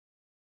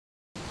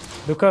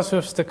Lukas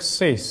hoofstuk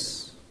 6,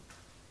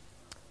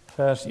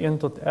 vers 1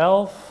 tot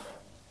 11,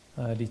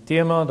 die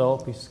tema daar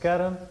op die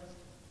skerm,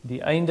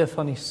 die einde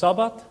van die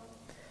Sabbat.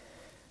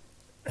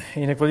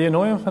 En ek wil jou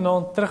nooi om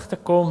vanaand terug te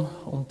kom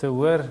om te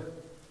hoor,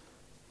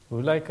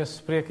 hoe lyk 'n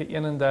Spreuke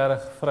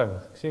 31 vrou?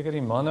 Ek seker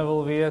die manne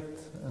wil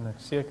weet, en ek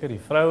seker die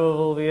vroue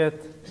wil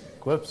weet,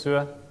 ek hoop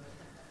so.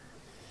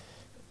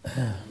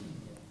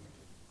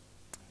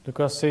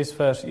 Lukas 6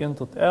 vers 1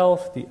 tot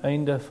 11, die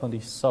einde van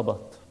die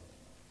Sabbat.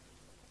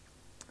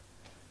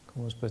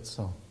 Kom ons bid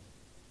saam.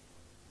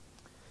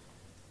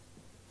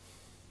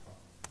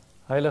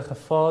 Heilige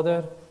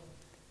Vader,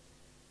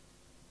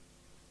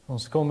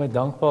 ons kom met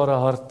dankbare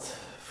hart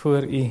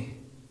voor U,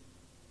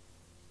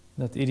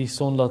 dat U die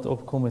son laat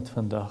opkom het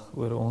vandag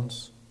oor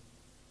ons.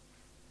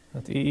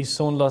 Dat U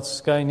son laat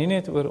skyn, nie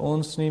net oor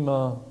ons nie,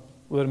 maar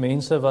oor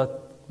mense wat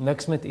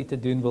niks met U te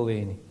doen wil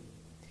hê nie.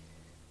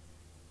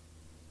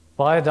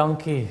 Baie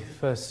dankie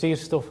vir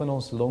suurstof in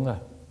ons longe.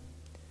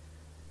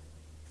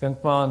 Ek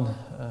dink maar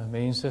aan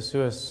mense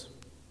soos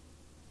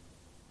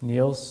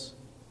Niels,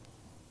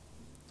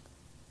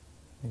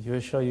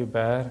 Joshua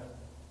Joubert,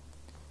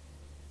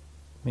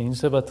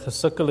 mense wat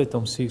gesukkel het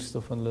om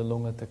suurstof in hulle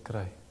longe te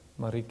kry.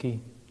 Marietjie,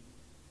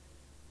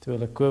 toe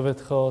hulle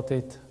COVID gehad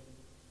het,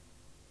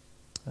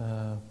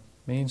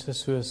 mense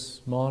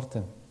soos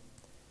Martin,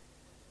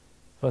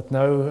 wat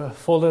nou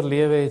voller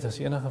lewe het as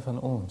enige van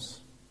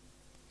ons.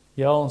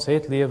 Ja, ons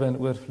het lewe in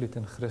oorvloed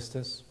in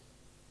Christus,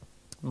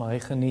 maar hy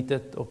geniet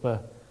dit op 'n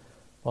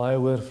baie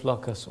hoër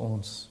vlak as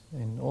ons.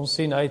 En ons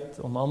sien uit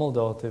om almal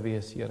daar te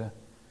wees, Here,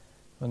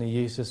 wanneer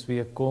Jesus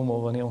weer kom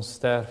of wanneer ons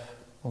sterf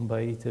om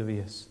by U te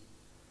wees.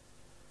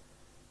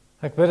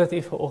 Ek bid dat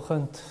U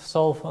vanoggend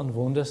salf aan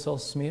wonde sal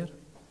smeer.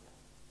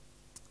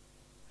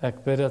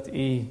 Ek bid dat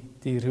U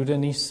die roede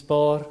nie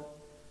spaar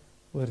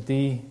oor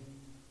die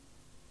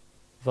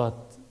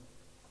wat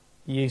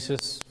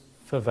Jesus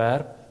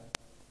verwerp,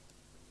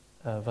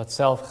 wat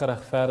self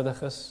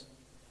geregverdig is.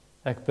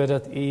 Ek bid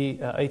dat U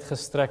 'n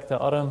uitgestrekte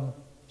arm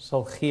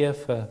sal gee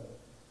vir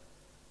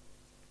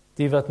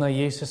die wat na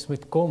Jesus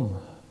moet kom,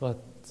 wat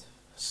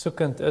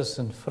soekend is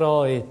en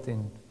vra het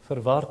en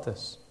verward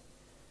is.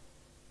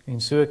 En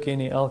so ken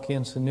U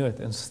elkeen se nood,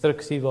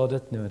 instruksie waar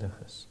dit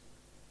nodig is.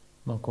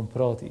 Maar kom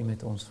praat U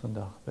met ons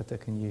vandag, bid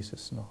ek in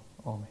Jesus naam.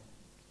 Amen.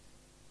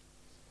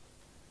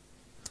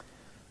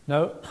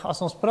 Nou,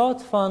 as ons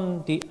praat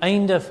van die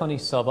einde van die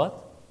Sabbat,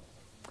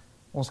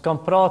 ons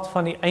kan praat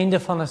van die einde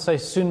van 'n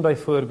seisoen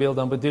byvoorbeeld,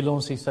 dan bedoel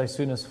ons die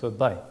seisoen is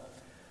verby.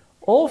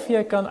 Of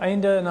jy kan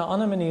einde in 'n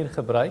ander manier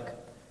gebruik.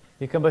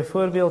 Jy kan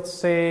byvoorbeeld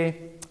sê,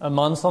 'n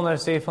man sal nou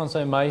sê van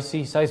sy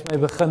meisie, sy is my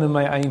begin en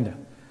my einde.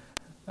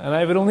 En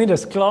hy bedoel nie,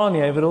 dis klaar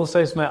nie, hy bedoel sy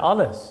is my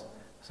alles.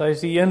 Sy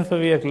is die een vir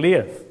wie ek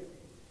leef.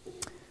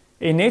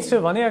 En net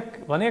so, wanneer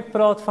ek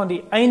praat van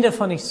die einde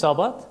van die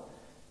Sabbat,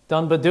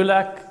 dan bedoel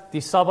ek,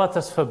 die Sabbat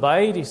is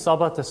verby, die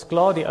Sabbat is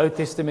klaar, die Ou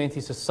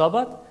Testamentiese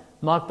Sabbat,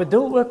 maar ek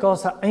bedoel ook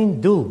as 'n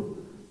einddoel,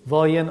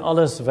 waarheen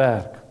alles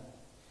werk.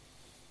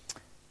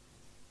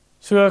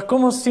 So,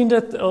 kom ons sien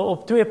dit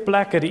op twee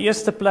plekke. Die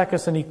eerste plek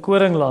is in die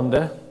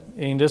Koringlande,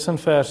 en dis in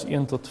vers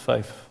 1 tot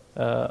 5.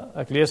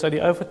 Ek lees uit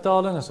die ou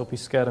vertaling, is op die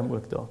skerm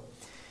ook daar.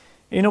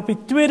 En op die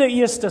tweede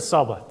eerste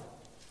Sabbat,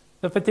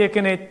 dit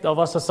beteken net, daar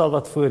was 'n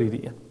Sabbat voor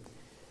hierdie een,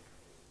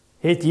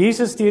 het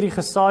Jesus deur die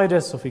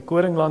gesaaides of die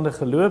Koringlande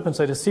geloop, en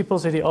sy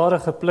disippels het die aarde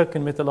gepluk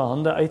en met hulle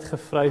hande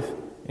uitgevryf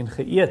en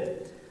geëet.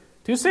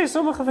 Toe sê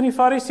sommige van die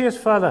Fariseërs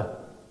vir hulle,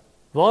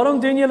 waarom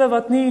doen julle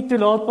wat nie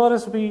toelaatbaar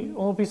is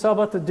om op die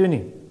Sabbat te doen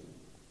nie?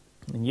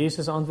 En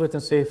Jesus antwoord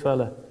en sê vir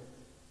hulle,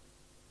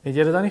 het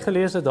julle dan nie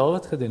gelees wat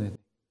Dawid gedoen het?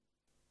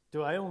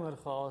 Toe hy honger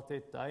gehad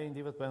het, hy en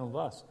die wat by hom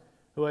was,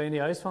 hoe hy in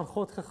die huis van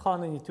God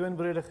gegaan en die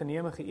toonbrode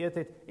geneem en geëet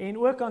het, en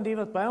ook aan die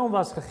wat by hom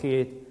was gegee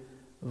het,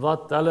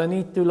 wat hulle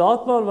nie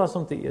toelaatbaar was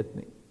om te eet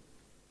nie,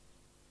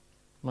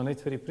 maar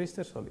net vir die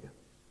priesters alleen.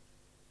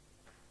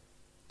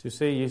 Toe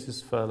sê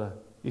Jesus vir hulle,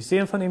 die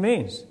Seun van die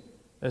mens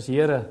is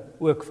Here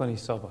ook van die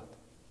Sabbat.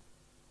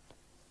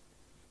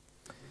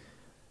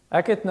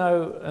 Ek het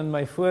nou in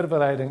my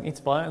voorbereiding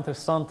iets baie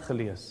interessant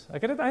gelees.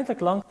 Ek het dit eintlik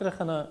lank terug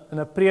in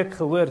 'n preek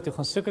gehoor, toe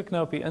gaan soek ek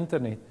nou op die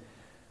internet,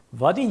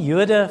 wat die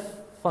Jode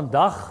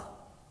vandag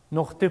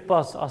nog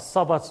toepas as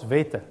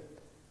Sabbatswette.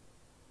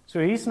 So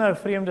hier's nou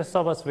vreemde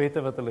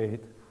Sabbatswette wat hulle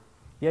het.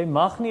 Jy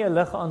mag nie 'n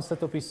lig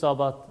aansit op die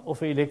Sabbat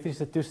of 'n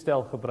elektriese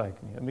toestel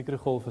gebruik nie, 'n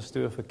mikrogolf, 'n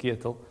stoof, 'n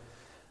ketel.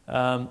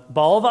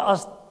 Behalwe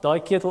as daai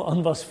ketel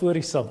aan was voor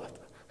die Sabbat.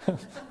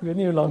 Ek weet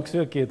nie hoe lank so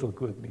 'n ketel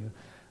kook nie.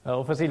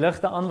 Of as die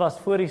ligte aan was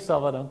voor die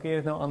Sabbat, dan kan jy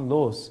dit nou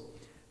aanlos.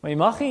 Maar jy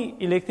mag nie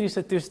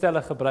elektriese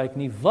toestelle gebruik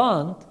nie,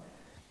 want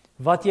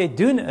wat jy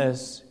doen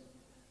is,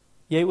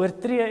 jy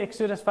oortree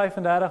Exodus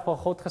 35, waar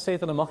God gesê het,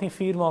 hulle mag nie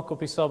vuur maak op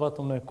die Sabbat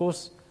om nou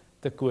kos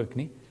te kook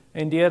nie.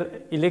 En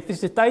deur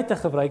elektrisiteit te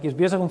gebruik, is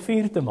besig om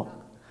vuur te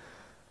maak.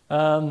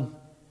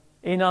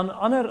 En dan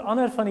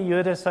ander van die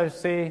Jode sou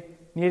sê,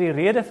 nee, die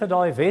rede vir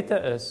daai wette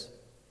is,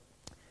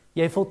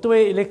 jy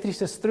voltooi 'n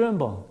elektriese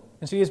stroombaan,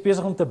 en so jy is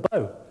besig om te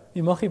bou.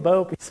 Jy mag nie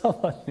bou op die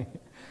Sabbat nie.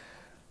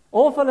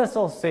 Of hulle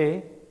sal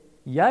sê,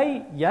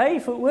 Jy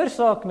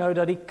veroorsaak nou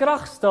dat die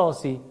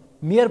kragstasie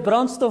meer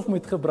brandstof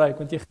moet gebruik,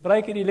 want jy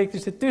gebruik hierdie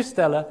elektriese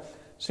toestelle,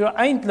 so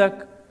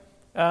eintlik,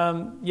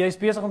 jy is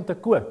besig om te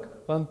kook,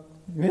 want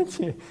weet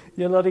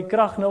jy laat die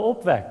krag nou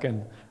opwek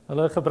en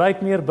hulle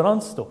gebruik meer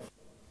brandstof.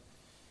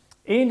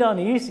 En dan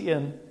hier's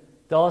een,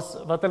 daar's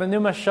wat hulle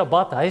noem 'n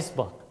Shabbat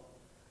huisbak.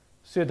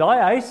 So daai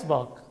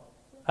huisbak,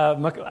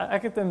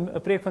 ek het 'n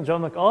preek van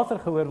John MacArthur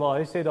gehoor waar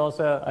hy sê daar's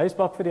 'n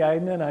huisbak vir die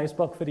heidene en 'n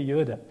huisbak vir die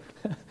Jode.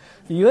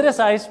 Die Jode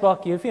se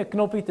huisbak, jy hoef nie 'n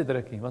knoppie te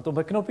druk nie, want om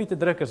 'n knoppie te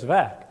druk is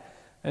werk.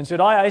 En so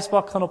daai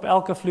huisbak gaan op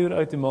elke vloer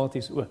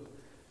outomaties oop.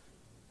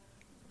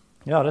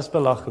 Ja, dis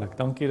belaglik.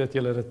 Dankie dat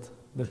julle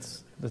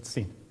dit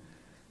sien.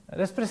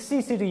 Dis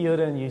presies hoe die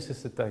Jode in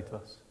Jesus se tyd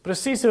was.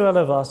 Presies hoe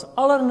hulle was.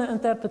 Allerlei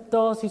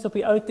interpretasies op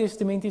die Ou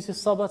Testamentiese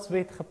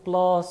Sabbatswet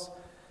geplaas.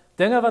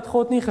 Dinge wat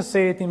God nie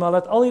gesê het nie, maar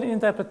dat al hierdie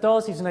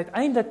interpretasies en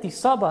uiteindelik die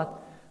Sabbat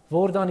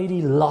word dan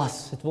hierdie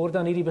las. Dit word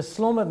dan hierdie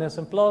beslommernis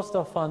in plaas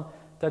daarvan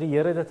dat die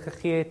Here dit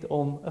gegee het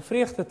om 'n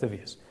vreugde te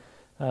wees.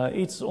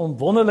 Iets om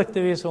wonderlik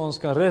te wees waar ons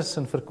kan rus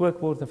en verkoop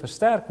word en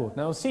versterk word.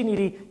 Nou ons sien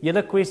hierdie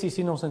hele kwessie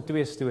sien ons in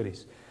 2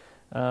 stories.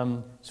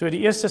 So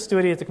die eerste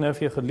storie het ek nou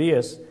vir jou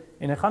gelees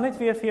en ek gaan net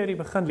weer vir jou die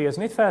begin lees,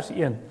 net vers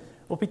 1.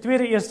 Op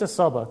die eerste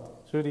Sabbat,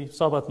 so die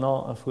Sabbat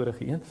na 'n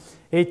vorige een,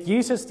 het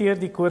Jesus deur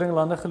die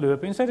koringlande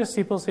geloop en sy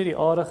disippels het die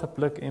are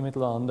gepluk en met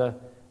hulle hande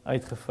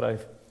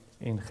uitgevryf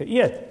en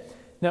geëet.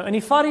 Nou in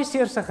die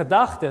Fariseërs se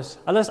gedagtes,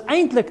 hulle is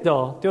eintlik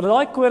daar, toe hulle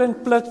daai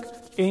koring pluk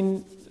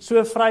en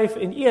so vryf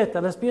en eet,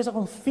 hulle is besig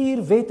om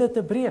 4 wette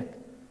te breek.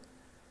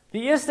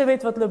 Die eerste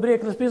wet wat hulle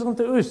breek, hulle is besig om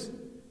te oes,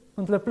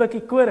 want hulle pluk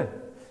die koring.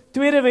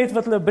 Tweede wet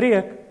wat hulle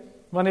breek,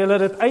 wanneer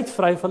hulle dit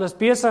uitvryf, hulle is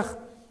besig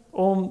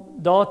om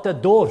daar te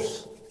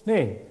dors.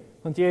 Nee,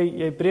 want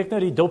jy breek nou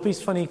die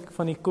doppies van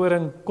die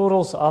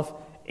koringkorrels af,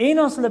 en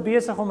ons hulle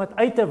besig om dit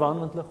uit te wan,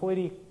 want hulle gooi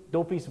die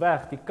doppies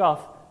weg, die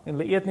kaf, en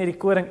hulle eet net die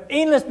koring,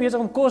 en hulle is besig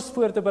om kos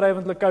voor te berei,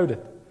 want hulle kou dit.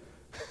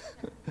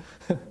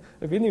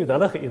 Ek weet nie hoe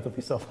hulle geëet op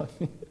die Sabbat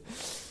nie.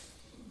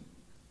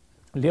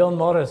 Leon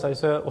Morris,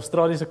 hy's 'n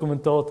Australiese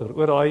kommentator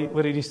oor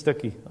hierdie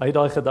stukkie. Hy het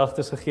daai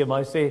gedagtes gegee, maar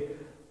hy sê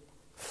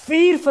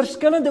 4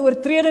 verskillende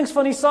oortredings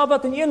van die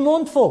Sabbat in een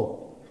mond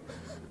vol.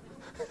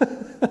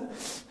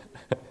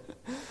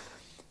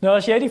 Nou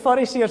as jy die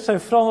Fariseërs sou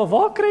vra, maar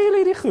waar kry julle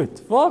hierdie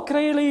goed? Waar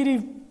kry julle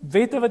hierdie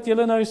wette wat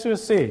julle nou so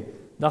sê?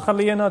 Dan gaan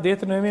hulle na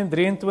Deuteronomium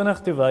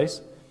 23 toe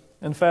wys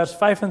in vers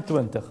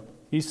 25.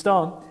 Hier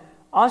staan: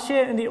 As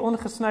jy in die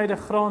ongesnyde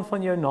graan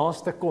van jou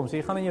naaste kom, so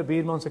jy gaan in jou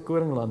buurman se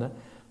koringlande,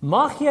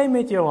 mag jy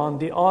met jou hand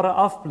die are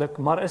afpluk,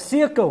 maar 'n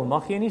sekel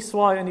mag jy nie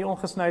swaai in die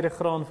ongesnyde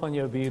graan van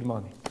jou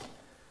buurman nie.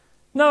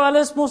 Nou, hulle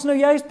is mos nou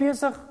juist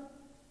besig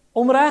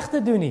om reg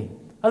te doen nie.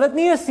 Hulle het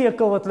nie 'n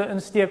sekel wat hulle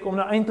insteek om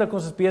nou eintlik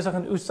ons is besig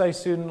in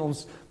oesseisoen,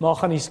 ons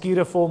gaan die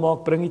skure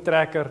volmaak, bring die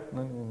trekker,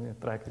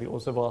 trekker die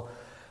osse waar.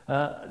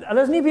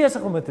 Hulle is nie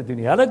besig om dit te doen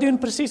nie. Hulle doen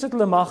presies wat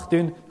hulle mag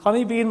doen. Gaan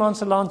in die buurman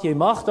se land, jy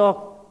mag daar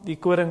die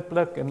koring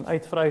pluk en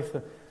uitvryf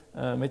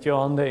met jou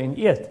hande en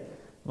eet.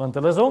 Want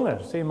hulle is honger,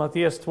 sê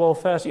Matteus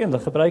 12 vers 1, hulle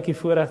gebruik die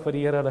voorreg wat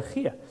die Here hulle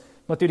gee.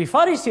 Maar toe die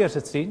Fariseërs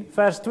dit sien,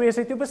 vers 2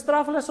 sê, toe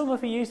bestraf hulle sommer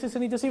vir Jesus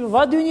en die disippels,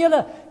 wat doen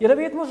julle? Julle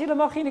weet mos, julle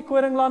mag nie in die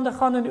koringlande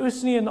gaan en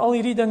oes nie en al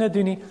hierdie dinge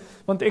doen nie.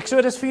 Want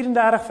Eksodus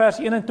 34 vers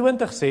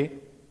 21 sê,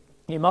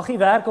 jy mag nie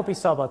werk op die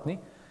Sabbat nie,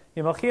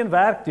 jy mag geen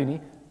werk doen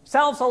nie,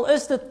 selfs al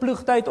is dit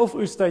ploegtyd of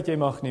oestyd, jy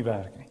mag nie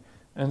werk nie.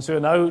 En so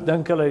nou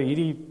dink hulle,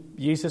 hierdie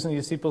Jesus en die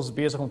disippels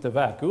besig om te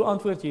werk. Hoe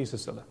antwoord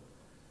Jesus hulle?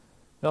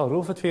 Wel,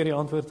 Rolf het vir die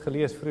antwoord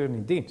gelees vroeër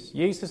in die diens.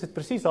 Jesus het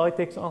presies daai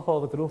teks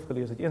aangehaal wat Rolf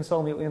gelees het, 1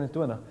 Samuel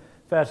 21,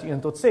 vers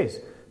 1 tot 6.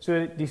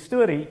 So die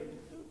storie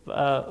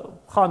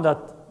gaan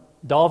dat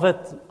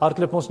Dawid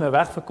hardloop ons nou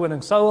weg vir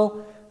koning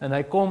Saul, en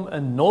hy kom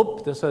in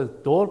Nob, dis 'n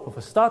dorp of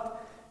 'n stad,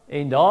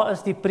 en daar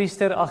is die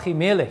priester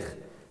Achimelech.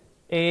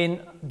 En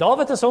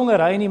Dawid is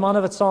honger, hy en die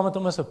manne wat saam met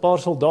hom is, 'n paar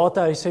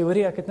soldate, hy sê,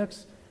 hoorie, ek het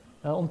niks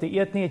om te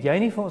eet nie, het jy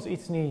nie vir ons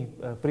iets nie,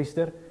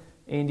 priester?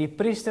 En die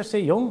priester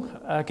sê, jong,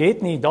 ek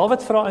het nie.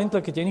 Dawid vra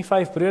eintlik, het jy nie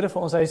 5 brode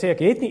vir ons? Hy sê, ek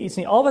het nie iets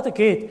nie. Al wat ek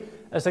het,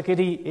 is ek het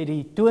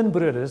die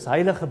toonbrode, dis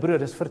heilige brood,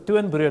 dis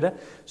vertoonbrode.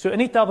 So in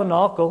die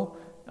tabernakel,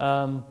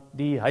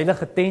 die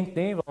heilige tent,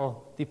 waar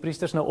die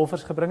priesters nou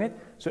offers gebring het.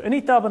 So in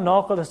die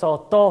tabernakel is daar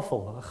 'n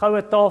tafel, 'n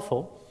goue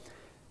tafel.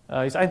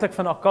 Hy is eintlik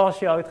van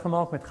akasia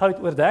uitgemaak met goud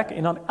oordek.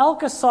 En dan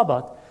elke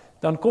Sabbat,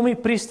 dan kom die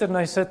priester en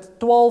hy sit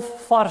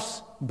 12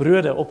 vars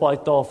brode op daai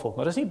tafel.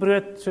 Maar dis nie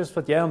brood soos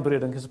wat jy aan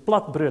brood dink, dis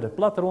plat brode,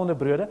 plat ronde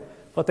brode,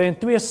 wat hy in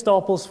 2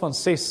 stapels van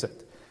 6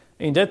 sit.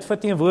 En dit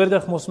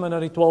verteenwoordig mos maar nou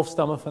die 12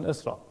 stamme van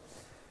Israel.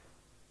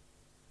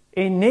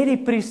 En net die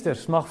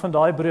priesters mag van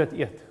daai brood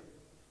eet.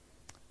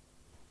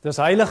 Dis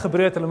heilige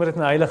brood, hulle moet dit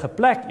in 'n heilige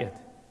plek eet.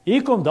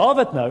 Hier kom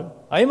Dawid nou,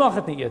 hy mag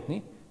dit nie eet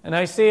nie, en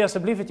hy sê,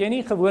 asseblief, het jy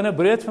nie gewone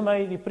brood vir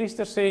my? Die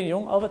priester sê,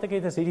 jong, al wat ek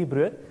het is hierdie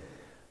brood.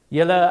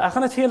 Ek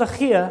gaan dit vir julle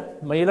gee,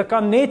 maar julle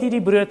kan net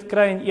hierdie brood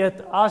kry en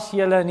eet as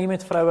julle nie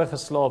met vroue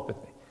geslaap het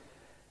nie.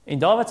 En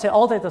Dawid sê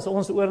altyd, as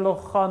ons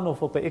oorlog gaan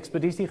of op 'n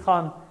ekspedisie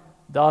gaan,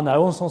 dan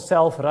hou ons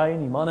onsself rein,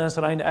 die manne is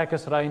rein, ek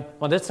is rein,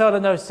 want dit sou hulle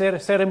nou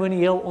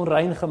seremonieel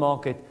onrein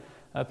gemaak het,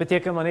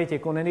 Beteken maar net, jy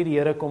kon nie die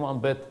Here kom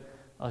aanbid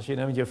as jy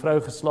nou met jou vrou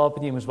geslaap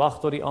het, jy moes wag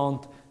tot die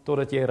aand,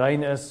 totdat jy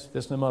rein is.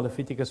 Dis nou maar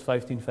Levitikus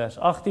 15 vers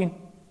 18,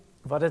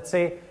 wat dit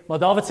sê. Maar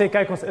Dawid sê,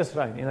 kyk, ons is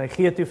rein, en hy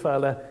gee toe vir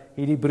hulle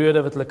hierdie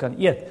brode wat hulle kan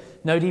eet.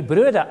 Nou die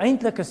brode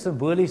eintlik is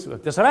simbolies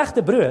ook. Dis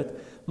regte brood,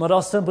 maar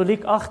daar's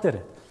simboliek agter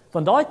dit.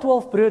 Van daai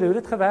 12 brode, hoe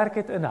dit gewerk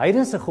het in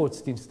heidense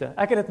godsdienste.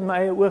 Ek het dit met my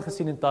eie oë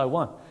gesien in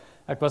Taiwan.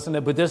 Ek was in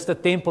 'n boeddhiste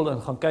tempel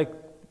en gaan kyk,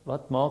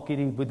 wat maak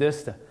hierdie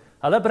boeddhiste?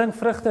 Hulle bring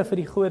vrugte vir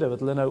die gode, wat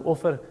hulle nou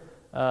offer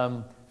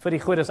vir die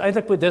gode. Dis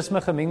eintlik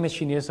boeddhisme gemeng met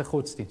Chinese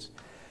godsdiens.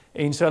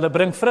 En so hulle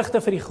bring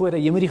vrugte vir die gode,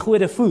 jy moet die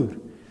gode voer.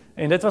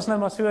 En dit was nou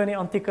maar so in die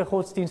antieke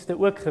godsdienste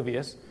ook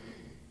gewees.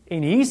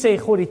 En hier sê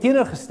God die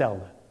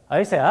teenoorgestelde.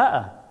 Hy sê,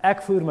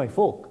 ek voer my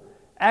volk.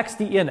 Ek's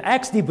die een,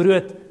 ek's die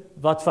brood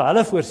wat vir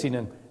hulle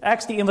voorsiening.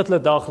 Ek's die een wat hulle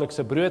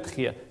daaglikse brood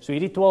gee. So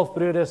hierdie 12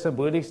 brode is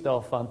simbolies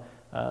daarvan.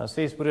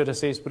 6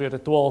 brode,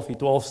 12, die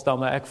 12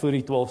 stamme, ek voer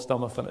die 12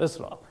 stamme van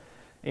Israel.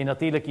 En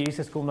natuurlik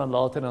Jesus kom dan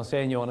later en dan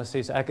sê in Johannes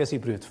 6, ek is die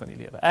brood van die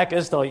lewe. Ek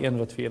is daai een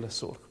wat vir julle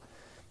sorg.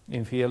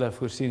 En vir julle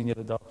voorsien in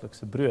julle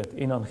daaglikse brood.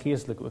 En dan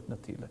geestelik ook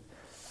natuurlik.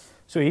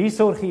 So hier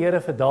sorg die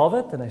Here vir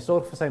Dawid en hy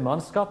sorg vir sy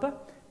manskappe.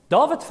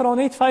 Dawid vra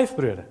net 5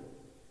 brode.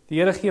 Die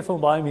Here gee vir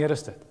hom baie meer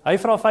as dit. Hy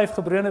vra 5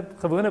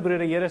 gewone brode.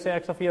 Die Here sê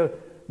ek sal vir jou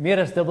meer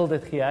as dubbel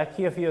dit gee. Ek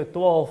gee vir jou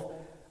 12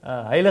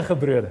 heilige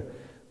brode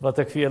wat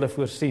ek vir julle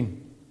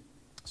voorsien,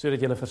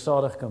 sodat julle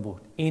versadig kan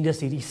word. En dis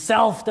hierdie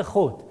selfde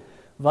God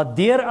wat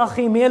deur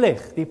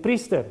Achimelech, die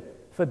priester,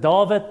 vir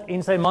Dawid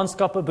en sy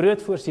manskappe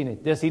brood voorsien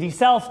het. Dis hierdie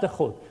selfde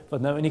God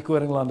wat nou in die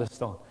koringlande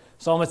staan,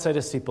 saam met sy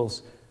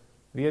disippels.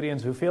 Weer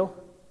eens hoeveel?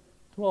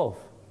 12.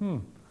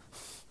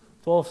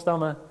 12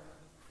 stamme,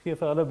 gee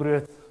vir hulle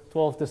brood,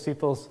 12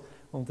 disippels,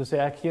 om te sê,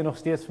 ek gee nog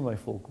steeds vir my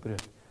volk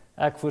brood.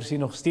 Ek voorsien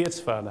nog steeds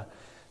vir hulle.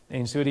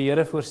 En so die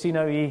Here voorsien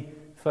nou hier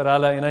vir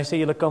hulle, en hy sê,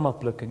 julle kan maar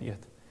pluk en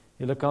eet.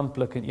 Julle kan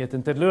pluk en eet.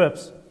 En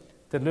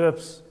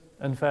terloops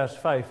in vers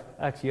 5,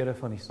 ek's Here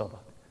van die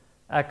Sabbat.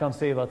 Ek kan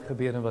sê wat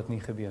gebeur en wat nie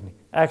gebeur nie.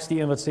 Ek's die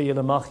een wat sê,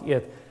 julle mag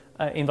eet.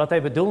 En wat hy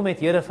bedoel met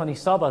Here van die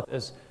Sabbat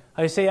is,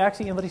 hy sê, ek's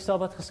die een wat die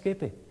Sabbat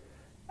geskep het.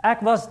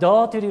 Ek was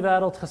daar toe die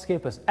wêreld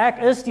geskep is. Ek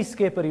is die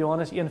skepper,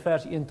 Johannes 1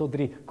 vers 1 tot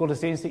 3,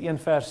 Kolossense 1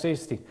 vers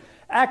 16.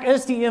 Ek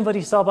is die een wat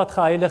die Sabbat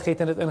geheilig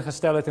het en dit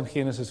ingestel het in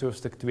Genesis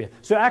hoofstuk 2.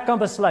 So ek kan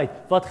besluit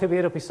wat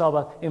gebeur op die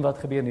Sabbat en wat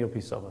gebeur nie op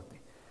die Sabbat nie.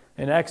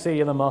 En ek sê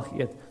julle mag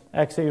eet.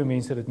 Ek sê hoe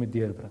mense dit moet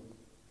deurbring.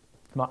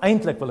 Maar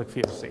eintlik wil ek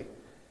vir jou sê,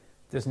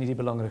 dit is nie die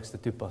belangrikste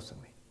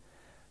toepassing nie.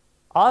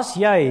 As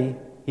jy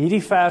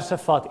hierdie verse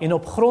vat en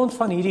op grond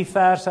van hierdie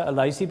verse 'n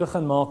lysie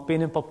begin maak,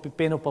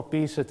 pen op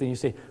papier sit en jy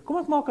sê, kom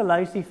ek maak 'n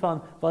lysie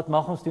van wat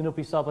mag ons doen op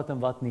die Sabbat en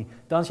wat nie,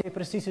 dan sê jy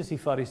presies soos die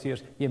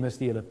Fariseërs, jy mis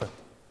die hele punt.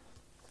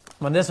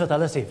 Want dis wat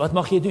hulle sê, wat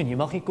mag jy doen? Jy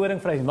mag nie koring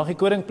vry, jy mag nie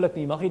koring pluk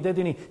nie, jy mag nie dit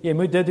doen nie, jy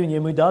moet dit doen, jy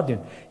moet dat doen.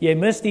 Jy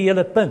mis die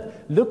hele punt.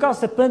 Lukas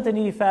se punt in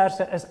hierdie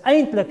verse is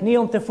eintlik nie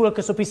om te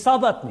fokus op die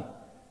Sabbat nie,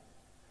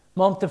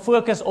 maar om te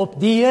fokus op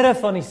die Here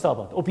van die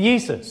Sabbat, op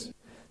Jesus.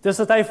 Dis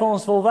wat hy vir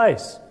ons wil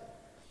wys.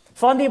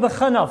 Van die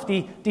begin af,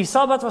 die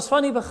Sabbat was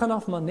van die begin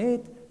af maar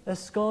net 'n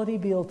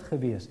skadubeeld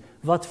gewees,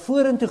 wat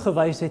vorentoe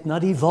gewys het na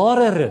die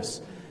ware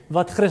rus,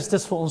 wat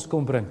Christus vir ons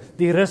kom bring,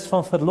 die rus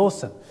van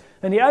verlossing.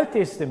 In die Ou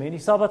Testament, die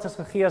Sabbat is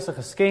gegee as 'n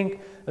geskenk,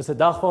 is 'n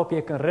dag waarop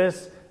jy kan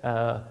rus,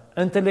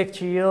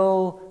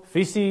 intellektueel,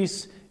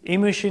 fisies,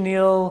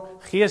 emosioneel,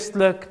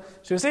 geestelik.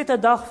 So is dit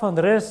 'n dag van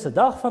rus, 'n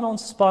dag van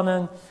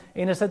ontspanning,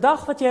 en is 'n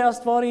dag wat jy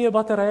as ware jou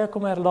batterye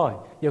kom herlaai,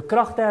 jou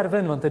kragte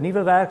herwin, want 'n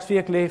nuwe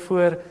werksweek lê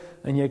voor,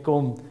 en jy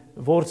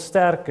word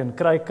sterk en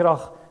kry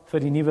krag vir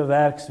die nuwe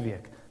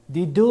werksweek.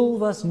 Die doel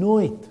was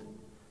nooit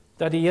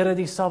dat die Here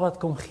die Sabbat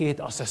kom gee het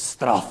as 'n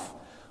straf,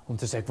 om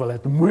te sê ek wil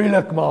dit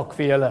moeilik maak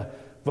vir julle.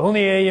 Wil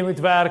nie hê jy moet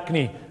werk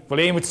nie, wil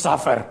hê jy moet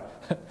suffer.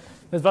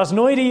 Dit was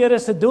nooit die Here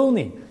se doel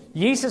nie.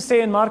 Jesus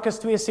sê in Markus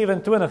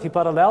 2:27, die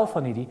parallel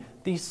van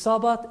die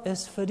Sabbat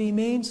is vir die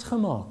mens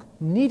gemaak,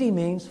 nie die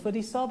mens vir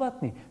die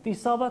Sabbat nie. Die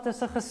Sabbat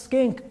is 'n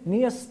geskenk,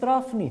 nie 'n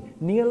straf nie,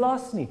 nie 'n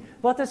las nie.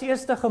 Wat is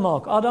eers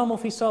gemaak, Adam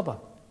of die Sabbat?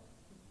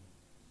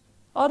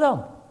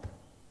 Adam.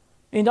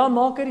 En dan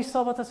maak hy die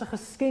Sabbat as 'n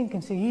geskenk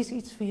en sê, hier's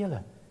iets vir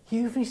julle.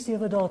 Jy hoef nie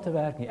 7 dae te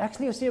werk nie. Ek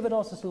sal jou 7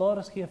 dae se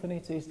salaris gee vir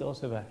net 6 dae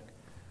se werk.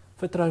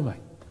 Vertrou my.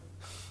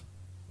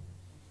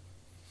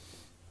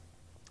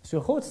 So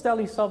God stel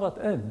die Sabbat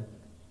in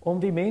om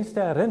die mens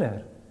te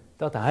herinner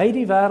dat hy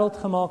die wêreld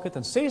gemaak het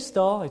in 6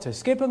 dae, het sy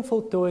skepping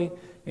voltooi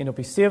en op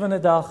die 7de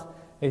dag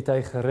het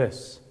hy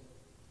gerus.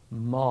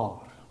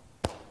 Maar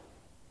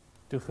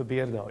toe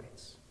gebeur daar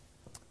iets.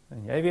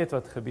 En jy weet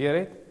wat gebeur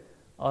het.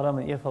 Adam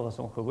en Eva was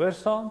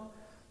ongehoorsaam,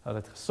 hulle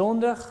het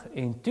gesondig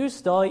en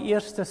toe's daai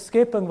eerste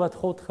skepping wat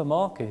God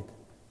gemaak het,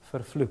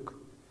 vervloek.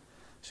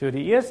 So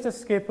die eerste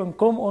skepping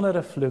kom onder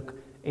 'n vloek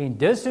en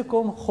dis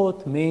hoekom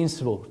God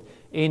mens word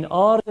en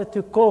aarde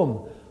toe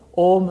kom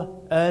om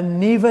 'n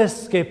nuwe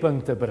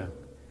skepping te bring.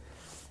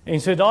 En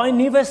so daai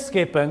nuwe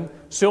skepping,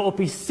 so op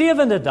die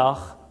 7de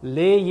dag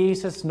lê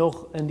Jesus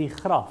nog in die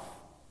graf.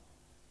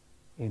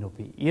 En op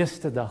die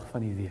eerste dag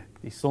van die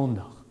week, die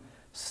Sondag,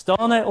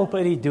 staan hy op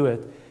uit die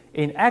dood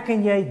En ek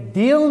en jy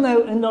deel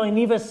nou in daai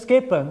nuwe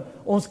skepping.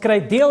 Ons kry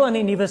deel aan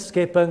die nuwe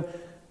skepping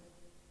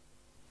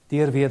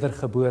deur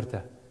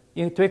wedergeboorte.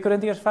 2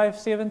 Korintiërs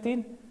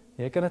 5:17.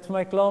 Jy kan dit vir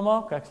my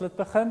klaarmaak. Ek sal dit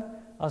begin.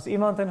 As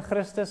iemand in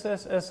Christus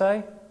is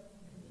hy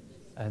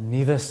 'n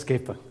nuwe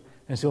skepping.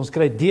 En so ons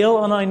kry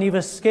deel aan daai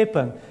nuwe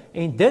skepping.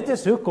 En dit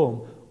is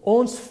hoekom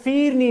ons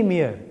vier nie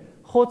meer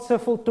God se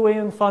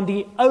voltooiing van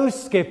die ou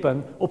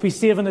skepping op die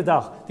 7de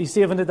dag. Die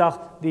 7de dag,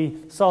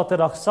 die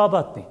Saterdag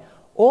Sabbat nie.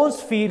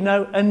 Ons vier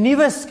nou 'n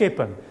nuwe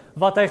skepping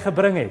wat hy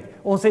gebring het.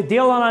 Ons het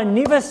deel aan 'n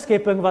nuwe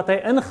skepping wat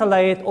hy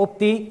ingelei het op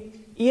die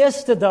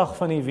eerste dag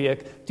van die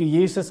week, toe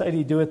Jesus uit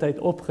die dood uit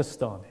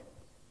opgestaan het.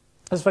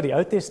 Dis wat die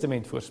Ou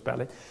Testament voorspel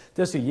het.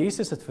 Dis hoe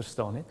Jesus het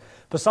verstaan het.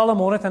 Psalm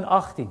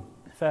 118,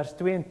 vers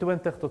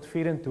 22 tot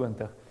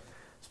 24.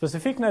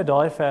 Spesifiek nou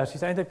daai vers,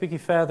 is eintlik bietjie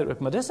verder ook,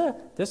 maar dis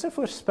 'n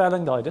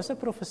voorspelling daai, dis 'n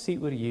profesie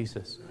oor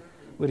Jesus,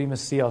 oor die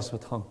Messias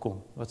wat gaan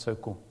kom, wat sou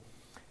kom.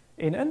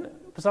 En in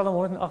Psalm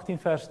 118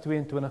 vers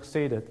 22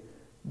 sê dit,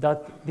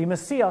 dat die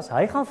Messias,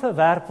 hy gaan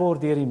verwerp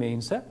word deur die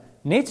mense,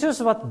 net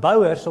soos wat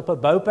bouers op 'n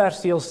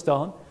bouperseel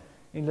staan,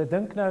 en hulle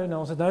dink nou,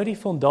 ons het nou die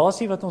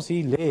fondasie wat ons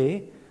hier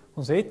lê,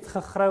 ons het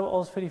gegrou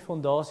als vir die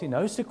fondasie,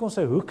 nou soek ons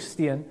 'n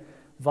hoeksteen,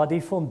 wat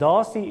die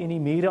fondasie en die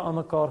mure aan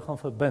mekaar gaan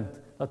verbind,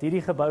 dat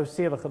hierdie gebou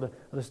sewig,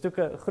 hulle soek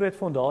 'n groot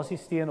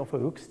fondasiesteen of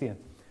 'n hoeksteen.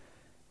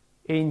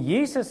 En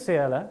Jesus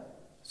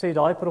sê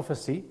daai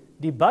profesie,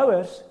 die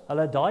bouers,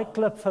 hulle daai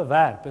klip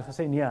verwerp, en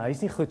gesê, nee,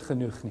 hy's nie goed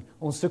genoeg nie,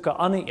 ons soek 'n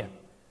ander een.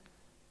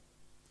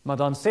 Maar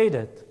dan sê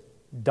dit,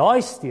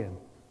 daai steen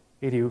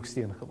het die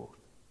hoeksteen geword.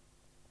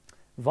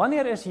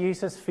 Wanneer is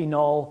Jesus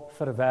finaal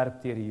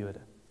verwerp deur die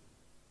Jode?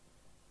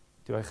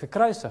 Toe hy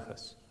gekruisig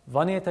is.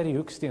 Wanneer het hy die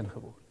hoeksteen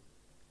geword?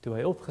 Toe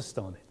hy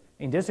opgestaan het.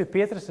 En dis hoe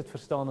Petrus het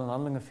verstaan in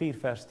Handelinge 4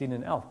 vers 10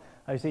 en 11.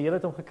 Hy sê, julle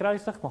het hom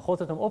gekruisig, maar God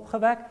het hom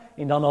opgewek,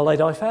 en dan haal hy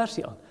daai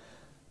versie aan.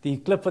 Die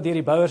klip wat deur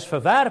die bouers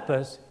verwerp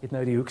is, het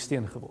nou die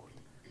hoeksteen geword.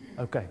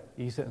 OK,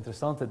 hier is 'n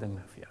interessante ding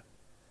nou vir jou.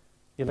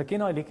 Julle ken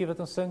daai liedjie wat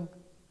ons sing?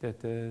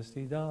 Dit is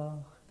die dag,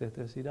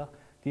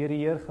 deur die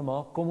Heer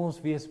gemaak, kom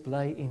ons wees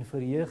bly en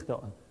verheug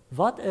daarin.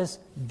 Wat is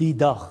die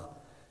dag?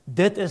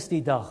 Dit is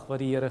die dag wat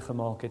die Here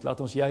gemaak het, laat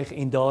ons juig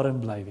en daarin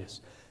bly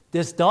wees.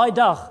 Dis daai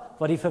dag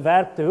wat die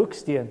verwerpte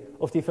hoeksteen,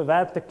 of die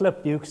verwerpte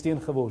klip die hoeksteen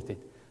geword het.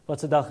 Wat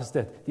se dag is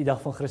dit? Die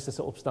dag van Christus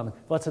se opstanding.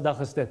 Wat se dag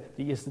is dit?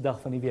 Die eerste dag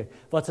van die week.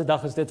 Wat se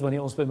dag is dit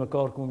wanneer ons by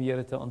mekaar kom om die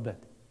Here te aanbid?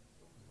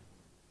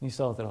 Nie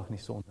Saterdag, nie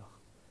Sondag.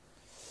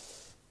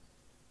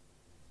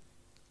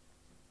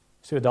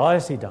 So daai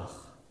is die dag.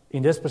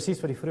 En dis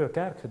presies wat die vroeë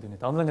kerk gedoen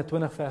het. Handelinge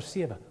 20 vers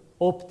 7.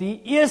 Op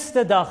die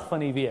eerste dag van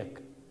die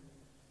week,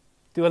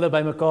 toe hulle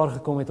by mekaar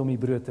gekom het om die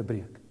brood te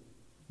breek,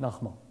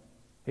 nagmaal,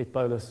 het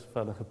Paulus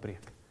vir hulle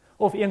gepreek.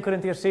 Of 1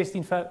 Korintiërs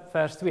 16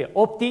 vers 2.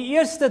 Op die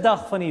eerste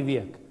dag van die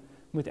week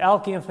moet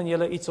elkeen van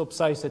julle iets op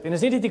sy sit. En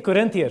dis nie die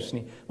Korintiërs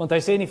nie, want hy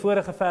sê in die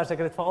vorige vers, ek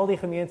het dit vir al die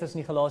gemeentes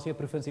in die Galasië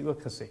provinsie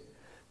ook gesê.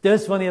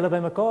 Dis wanneer hulle by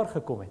mekaar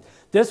gekom het.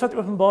 Dis wat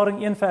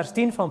Openbaring 1 vers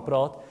 10 van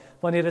praat,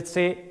 wanneer dit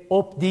sê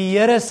op die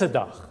Here se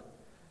dag,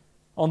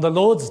 on the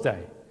Lord's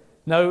day.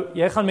 Nou,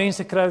 jy gaan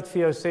mense kry wat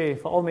vir jou sê,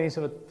 veral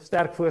mense wat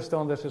sterk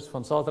voorstanders is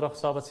van Saterdag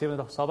Sabbat,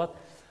 7de Sabbat,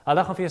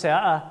 hulle gaan vir jou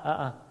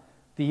sê,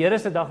 die Here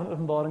se dag in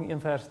Openbaring 1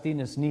 vers 10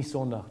 is nie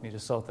Sondag nie,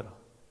 dis Saterdag.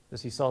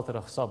 Dis die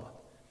Saterdag Sabbat.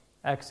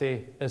 Ek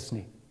sê, is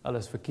nie.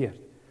 Alles verkeerd.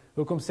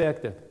 Hoekom sê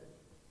ek dit?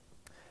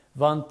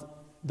 Want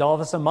daar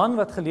was 'n man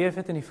wat geleef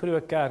het in die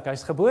vroeë kerk.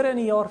 Hy's gebore in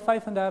die jaar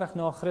 35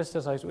 na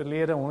Christus, hy's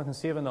oorlede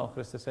 107 na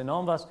Christus. Sy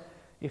naam was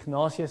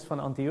Ignatius van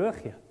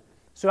Antiochië.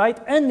 So hy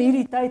het in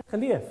hierdie tyd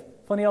geleef,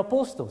 van die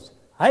apostels.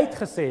 Hy het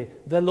gesê,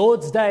 the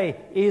Lord's day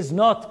is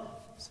not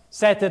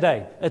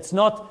Saturday. It's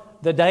not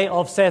the day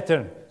of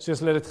Saturn,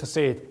 soos hulle dit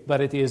gesê het, but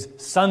it is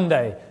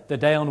Sunday, the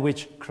day on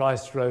which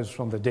Christ rose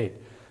from the dead.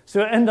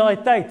 So in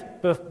daai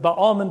tyd,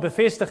 beamen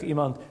bevestig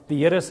iemand,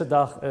 die Here se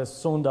dag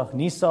is Sondag,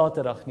 nie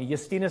Saterdag nie.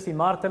 Justinus die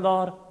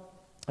martelaar,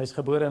 hy is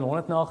gebore in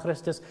 100 na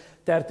Christus,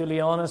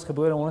 Tertullianus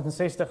gebore in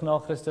 160 na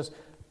Christus,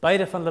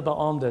 beide van hulle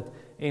beaam dit,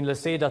 en hulle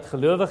sê dat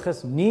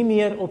gelowiges nie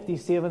meer op die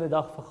 7de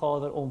dag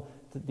vergader om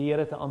die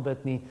Here te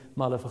aanbid nie,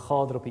 maar hulle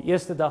vergader op die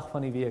eerste dag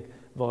van die week,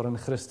 waarin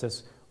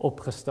Christus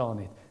opgestaan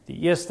het. Die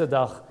eerste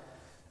dag,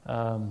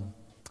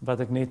 wat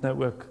ek net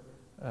nou ook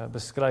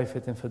beskryf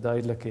het en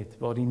verduidelik het,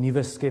 waar die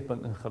nuwe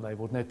skepping ingelei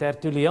word. Nou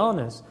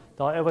Tertullianus,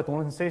 daai ou wat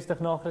 160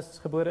 na Christus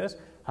gebore is,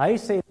 hy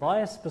sê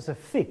baie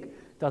spesifiek,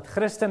 dat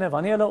Christene,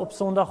 wanneer hulle op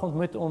Sondag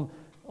ontmoet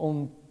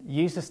om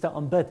Jesus te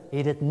aanbid,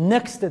 het dit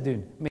niks te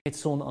doen met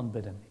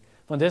sonaanbidding nie.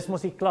 Want dis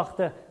mos die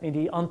klagte en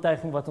die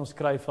aantuiging wat ons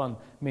kry van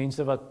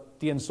mense wat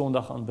teen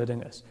Sondag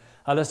aanbidding is.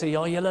 Hulle sê,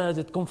 ja julle,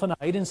 dit kom van 'n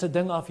heidense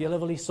ding af, julle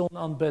wil die son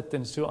aanbid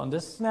en so aan.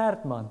 Dis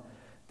snert man.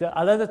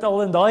 Hulle het dit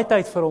al in daai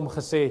tyd vir hom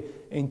gesê,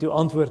 en toe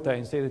antwoord hy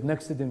en sê dit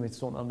niks te doen met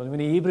sonaanbidding.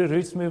 Die Hebrew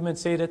Roots Movement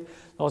sê dit,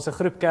 daar's 'n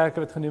groep kerke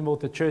wat genoem word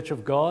the Church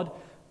of God,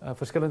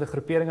 verskillende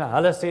groeperinge,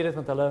 hulle sê dit,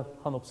 want hulle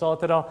gaan op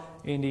Saterdag,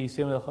 en die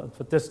Sevendag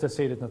Adventiste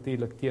sê dit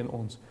natuurlik teen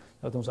ons,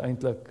 dat ons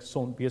eintlik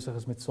besig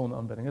is met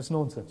sonaanbidding. Is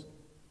nonsens.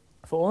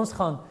 Vir ons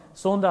gaan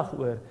Sondag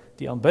oor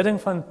die aanbidding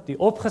van die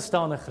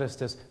opgestane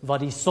Christus, wat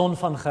die son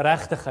van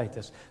geregtigheid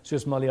is,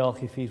 soos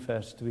Maleagi 4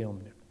 vers 2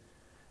 omnoem.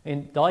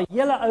 En daai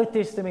hele Ou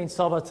Testament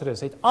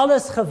Sabbatsrus het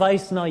alles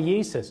gewys na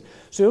Jesus.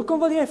 So hoekom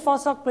wil jy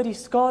vashak by die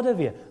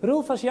skaduwee?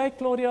 Rolf, as jy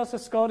Claudia se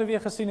skaduwee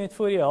gesien het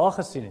voor jy haar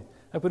gesien het,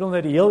 ek bedoel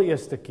net die heel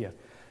eerste keer,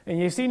 en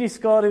jy sien die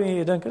skaduwee en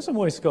jy dink, is 'n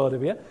mooi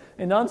skaduwee,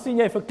 en dan sien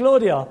jy vir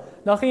Claudia,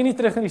 dan gaan jy nie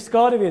terug in die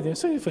skaduwee doen,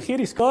 so jy vergeet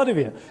die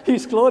skaduwee,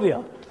 hier's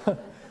Claudia.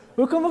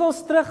 Hoekom wil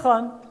ons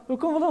teruggaan?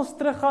 Hoekom wil ons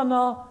teruggaan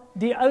na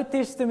die Ou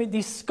Testament,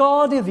 die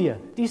skaduwee,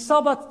 die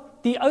Sabbat,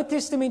 die Ou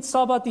Testament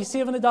Sabbat, die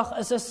 7de dag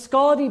is 'n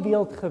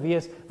skadubeeld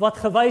gewees wat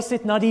gewys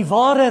het na die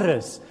ware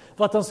rus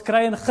wat ons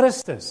kry in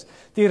Christus,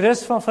 die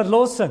rus van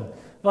verlossing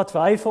wat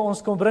hy vir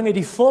ons kom bring,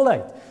 die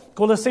volheid.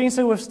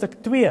 Kolossense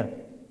hoofstuk 2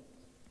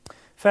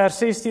 vers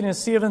 16 en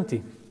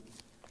 17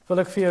 wil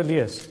ek vir jou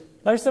lees.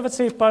 Luister wat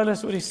sê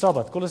Paulus oor die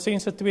Sabbat,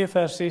 Kolossense 2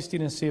 vers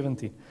 16 en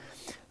 17.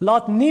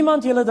 Laat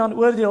niemand julle dan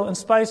oordeel in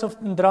spys of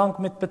in drank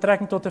met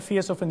betrekking tot 'n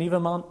fees of 'n nuwe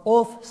maan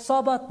of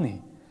Sabbat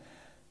nie.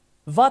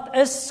 Wat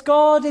 'n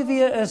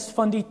skaduwee is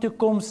van die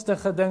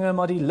toekomstige dinge,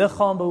 maar die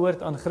liggaam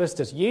behoort aan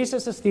Christus.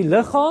 Jesus is die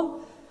liggaam,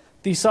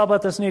 die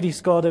Sabbat is net die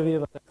skaduwee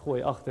wat ek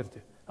gooi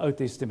agtertoe. Ou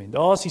Testament.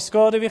 Daar is die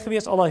skaduwee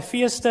gewees, al daai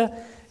feeste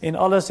en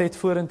alles het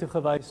vorentoe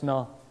gewys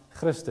na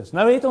Christus.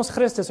 Nou het ons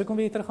Christus, hoekom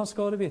wil jy terug aan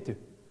skaduwee toe?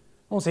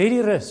 Ons het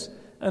die rus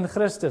in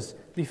Christus,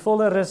 die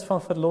volle rus van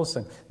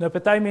verlossing. Nou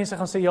party mense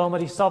gaan sê, ja, maar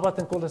die Sabbat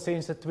in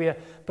Kolossense 2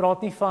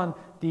 praat nie van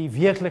die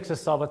weeklikse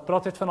Sabbat,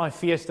 praat net van daai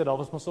feeste, daar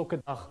was mos ook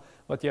 'n dag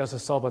wat jy as 'n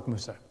Sabbat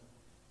moes hou.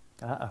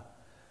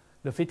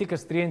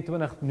 Levitikus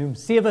 23 noem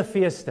 7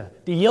 feeste.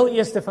 Die heel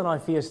eerste van daai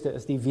feeste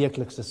is die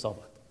weeklikse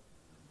Sabbat.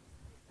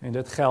 En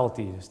dit geld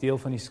hier, is deel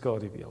van die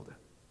skadubeelde.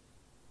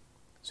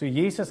 So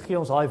Jesus gee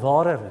ons daai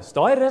ware rus.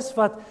 Daai rus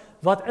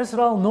wat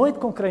Israel nooit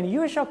kon kry nie.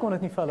 Josua kon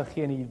dit nie vir hulle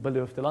gee in die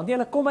beloofde land.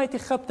 Hulle kom uit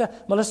Egipte,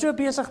 maar hulle is so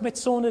besig met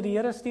sonde. Die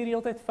Here stuur die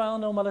hele tyd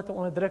vyande om hulle te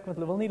onderdruk, want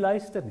hulle wil nie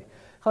luister nie.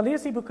 Gaan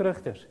lees die boek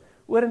Rigters.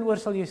 Oor en oor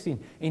sal jy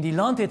sien. En die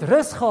land het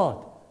rus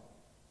gehad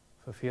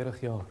vir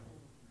 40 jaar.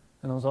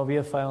 En ons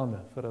alweer vyande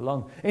vir 'n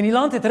lang. En die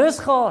land het rus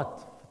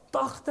gehad.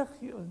 80,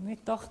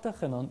 net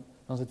 80 en dan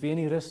is dit weer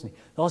nie rus nie.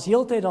 Daar's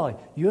heeltyd daai.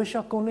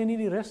 Josua kon hulle nie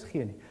die rus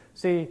gee nie.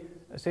 Sê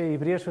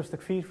Hebreërs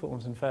hoofstuk 4 vir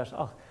ons in vers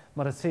 8,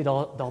 maar dit sê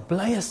daar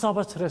bly 'n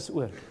Sabbatsrus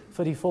oor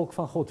vir die volk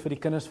van God, vir die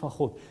kinders van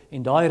God.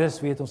 En daai rus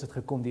weet ons het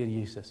gekom deur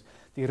Jesus.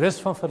 Die rus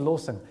van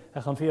verlossing.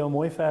 Ek gaan vir jou 'n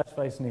mooi vers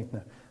wys net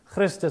nou.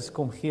 Christus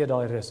kom gee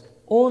daai rus.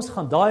 Ons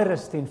gaan daai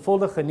rus ten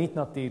volle geniet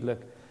natuurlik.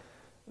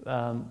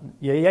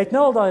 Jy het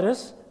nou al daai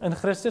rus in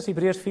Christus,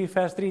 Hebreërs 4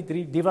 vers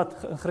 3, die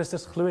wat in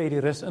Christus glo het die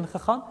rus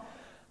ingegaan,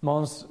 maar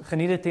ons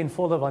geniet dit ten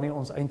volle wanneer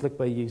ons eintlik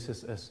by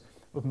Jesus is.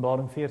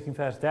 Openbaring 14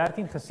 vers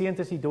 13, geseënd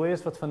is die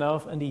dooies wat van nou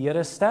af in die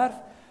Here sterf,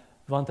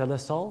 want hulle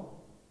sal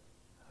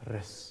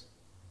rus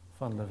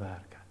van hulle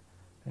werke.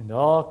 En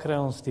daar kry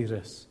ons die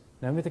rus.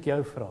 Nou moet ek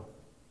jou vra,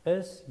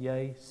 is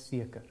jy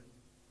seker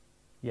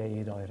jy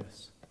het daai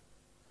rus?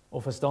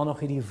 Of is daar nog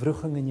hierdie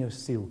wroging in jou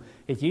siel?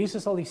 Het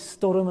Jesus al die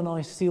storm in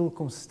daai siel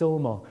kom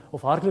stilmaak?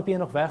 Of hardloop jy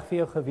nog weg vir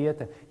jou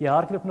gewete? Jy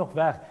hardloop nog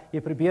weg. Jy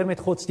probeer met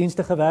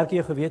godsdienstige werke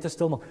jou gewete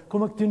stilmaak.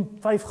 Kom ek doen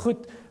 5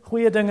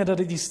 goeie dinge dat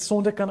dit die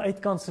sonde kan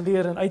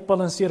uitkanselleer en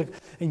uitbalanseer.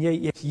 En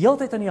jy's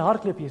heeltyd aan die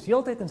hardloop, jy's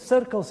heeltyd in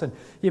sirkels en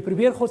jy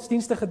probeer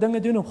godsdienstige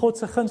dinge doen om God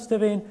se guns te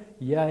wen.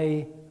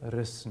 Jy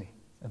rus nie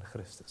in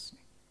Christus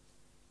nie.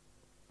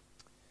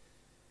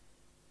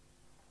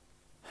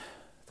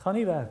 Dit gaan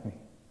nie werk nie.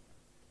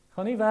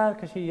 Gaan nie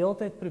werk as jy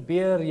heeltyd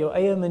probeer, jou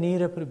eie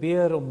maniere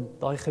probeer om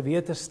daai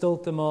gewete stil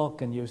te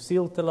maak en jou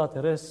siel te laat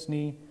rus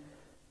nie.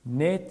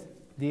 Net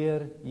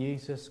deur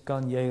Jesus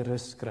kan jy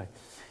rus kry.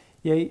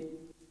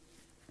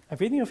 Ek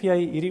weet nie of jy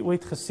hierdie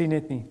ooit gesien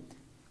het nie.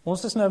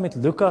 Ons is nou met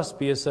Lukas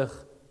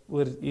besig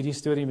oor hierdie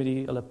storie met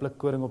hulle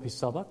plukkoring op die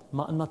Sabbat,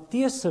 maar in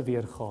Matteus se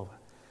weergawe,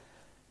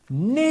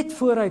 net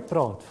voor hy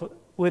praat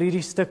oor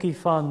hierdie stukkie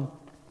van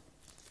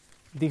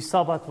die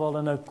Sabbat waar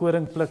hulle nou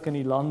koring pluk in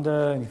die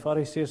lande en die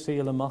Fariseërs sê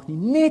julle mag nie,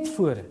 net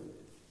voor dit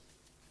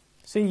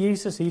sê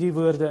Jesus hierdie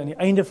woorde aan die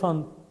einde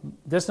van,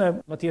 dis nou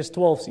Matteus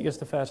 12 se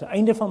eerste verse,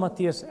 einde van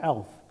Matteus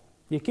 11.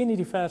 Jy ken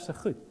hierdie verse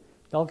goed.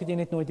 Dalk het jy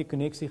net nooit die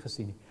koneksie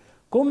gesien nie.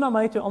 Kom na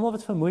my toe almal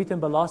wat vermoeid en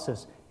belas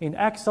is en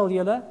ek sal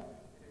julle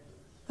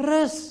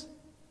rus.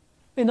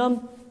 En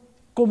dan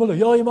kom hulle,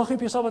 ja, jy mag nie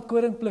op jou Sabbat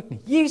koring pluk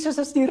nie. Jesus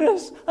is die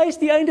rus. Hy is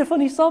die einde van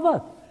die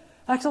Sabbat.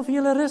 Ek sal vir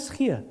julle rus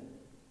gee.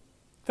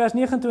 Vers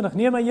 29,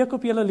 neem my juk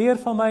op julle leer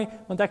van my,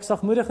 want ek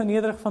sagmoedig en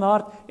nederig van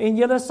hart, en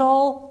julle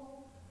sal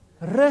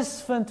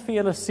rus vind vir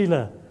julle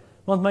siele,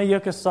 want my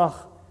juk is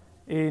sag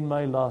en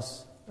my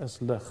las is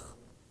lig.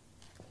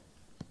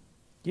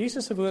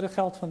 Jesus se woorde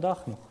geld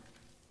vandag nog.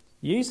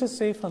 Jesus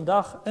sê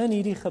vandag in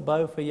hierdie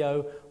gebou vir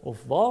jou,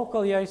 of waar ook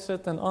al jy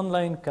sit en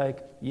aanlyn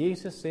kyk,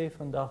 Jesus sê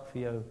vandag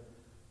vir jou,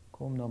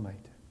 kom na my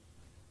toe.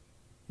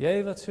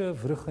 Jy wat so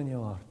vroeg in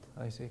jou hart,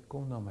 hy sê,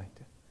 kom na my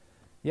toe.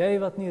 Jy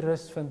wat nie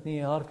rus vind nie,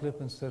 jy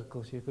hardloop in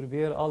sirkels, jy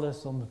probeer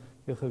alles om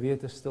jou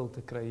gewete stil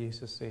te kry,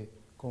 Jesus sê,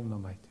 kom na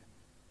my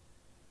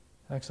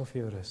toe. Ek sal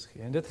vir jou rus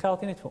gee. En dit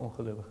geld nie net vir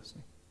ongelowiges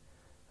nie.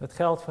 Dit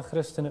geld vir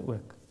Christene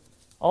ook.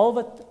 Al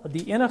wat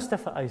die enigste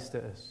vereiste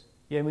is,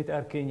 jy moet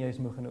erken jy is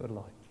moeg en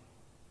oorlaai.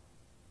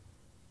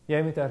 Jy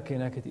moet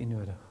erken ek het U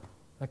nodig.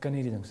 Ek kan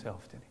nie die ding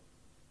self doen nie.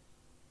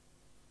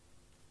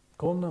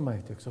 Kom na my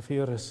toe, ek sal vir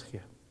jou rus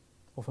gee.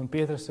 Of in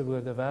Petrus se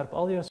woorde, werp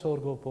al jou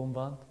sorge op hom,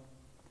 want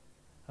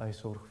hy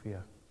sorg vir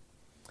jou.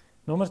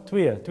 Nommer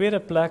 2, tweede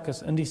plek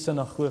is in die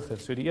sinagoge.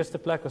 So die eerste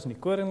plek was in die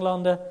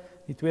koringlande,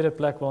 die tweede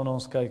plek waarna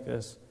ons kyk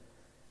is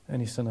in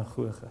die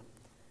sinagoge.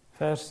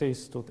 Vers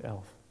 6 tot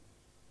 11.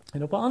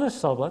 En op 'n ander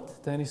Sabbat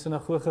het hy in die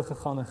sinagoge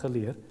gegaan en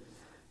geleer.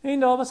 En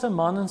daar was 'n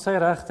man en sy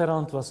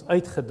regterhand was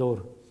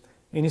uitgedor.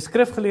 En die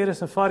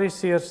skrifgeleerdes en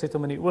fariseërs het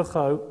hom in die oog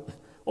gehou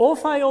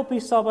of hy op die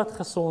Sabbat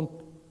gesond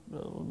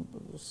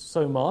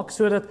sou maak,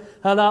 sodat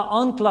hulle 'n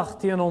aanklag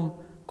teen hom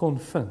kon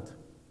vind.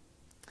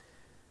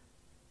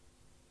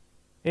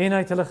 En hy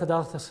het hulle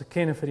gedagtes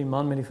geken en vir die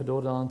man met die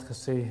verdorde hand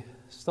gesê,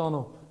 staan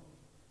op,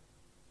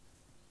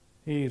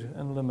 hier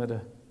in hulle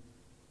midde.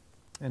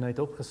 En hy het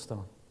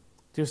opgestaan.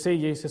 Toe sê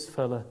Jesus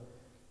vir hulle,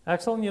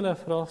 ek sal aan julle 'n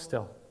vraag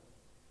stel.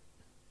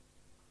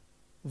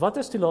 Wat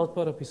is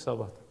toelaatbaar op die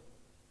Sabbat?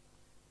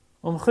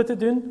 Om goed te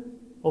doen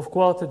of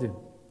kwaad te doen?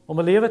 Om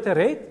 'n lewe te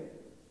red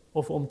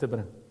of om te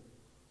bring?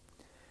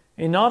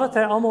 En nadat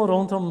hy almal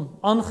rondom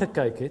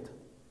aangekyk het,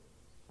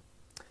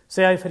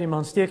 sê hy vir die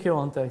man, steek jou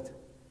hand uit.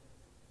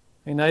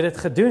 En hy het dit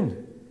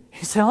gedoen.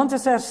 En sy hand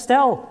is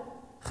herstel,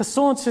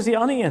 gesond soos die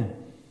ander een.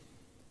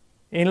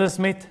 En hulle is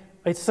met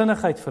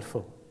uitsinnigheid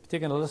vervul.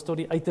 Beteken hulle is tot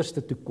die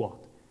uiterste toe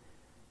kwaad.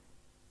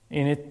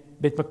 En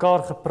het met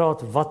mekaar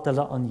gepraat wat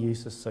hulle aan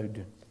Jesus sou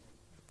doen.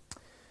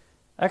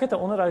 Ek het 'n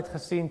onderhoud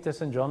gesien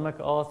tussen John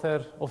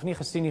MacArthur, of nie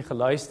gesien nie,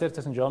 geluister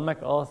tussen John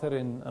MacArthur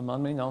en 'n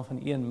man met die naam van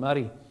Ian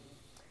Murray.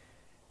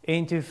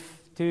 En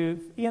toe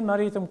Ian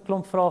Murray het hom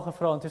klomp vrae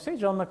gevra en toe sê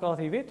John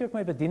MacArthur, jy weet toe ek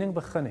my bediening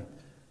begin het,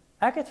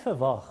 ek het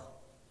verwag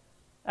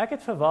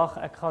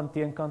ek gaan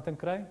teenkanting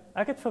kry.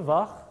 Ek het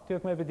verwag toe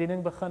ek my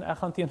bediening begin, ek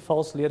gaan teen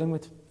vals leering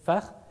moet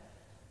veg.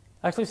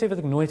 Ek sal sê wat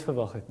ek nooit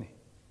verwag het nie.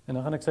 En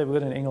dan gaan ek sy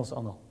woorde in Engels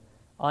aanhaal.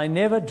 I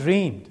never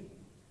dreamed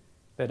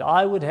that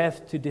I would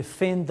have to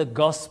defend the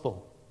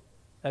gospel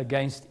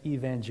against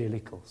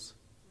evangelicals.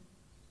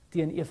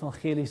 Teen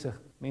evangeliese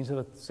mense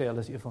wat sê hulle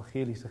is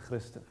evangeliese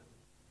Christene.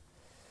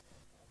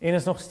 En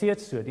is nog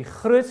steeds so. Die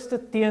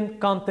grootste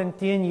teenkanting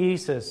teen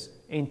Jesus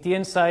en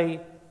teen sy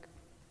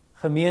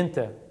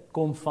gemeente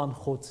kom van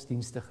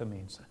godsdienstige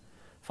mense.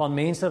 Van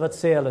mense wat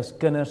sê hulle is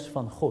kinders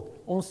van God.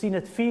 Ons sien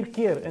dit 4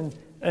 keer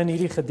in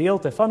hierdie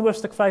gedeelte van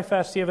hoofstuk 5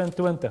 vers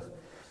 27.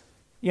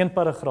 Een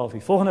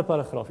paragraafie, volgende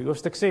paragraafie,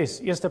 hoofstuk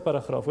 6, eerste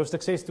paragraaf,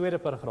 hoofstuk 6, tweede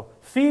paragraaf.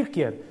 4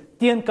 keer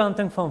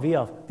teenkanting van wie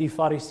af? Die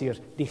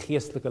fariseërs, die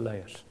geestelike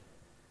leiers.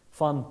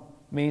 Van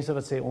mense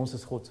wat sê ons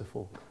is God se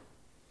volk.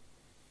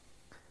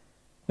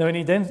 Nou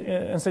in die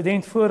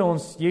insident voor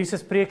ons,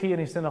 Jesus preek hier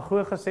in die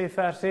sinagoge, sê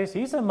vers 6,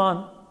 hier's 'n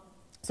man,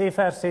 sê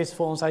vers 6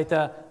 vir ons, hy het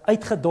 'n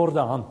uitgedorde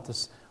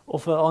hand,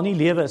 of al nie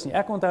lewe is nie.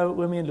 Ek onthou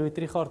oomie en Louis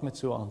Trichardt met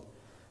so 'n hand.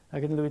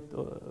 Ek het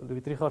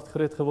Louis Trichardt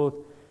groot geword,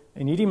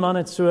 en hierdie man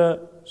het so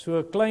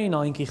 'n klein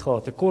handjie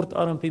gehad, 'n kort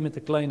armpie met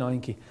 'n klein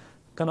handjie.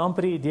 Kan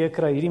amper 'n idee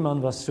kry, hierdie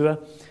man was so.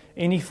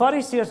 En die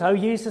fariseërs hou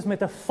Jesus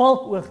met 'n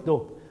valkoog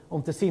dop,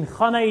 om te sien,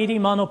 gaan hy hierdie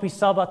man op die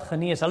Sabbat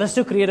genees? Hulle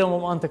soek rede om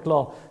hom aan te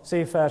kla,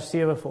 sê vers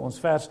 7 vir ons.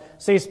 Vers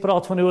 6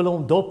 praat van hoe hulle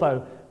hom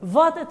dophou.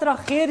 Wat 'n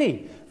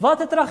tragedie!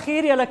 Wat 'n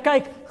tragedie! Hulle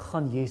kyk,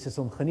 gaan Jesus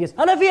hom genees?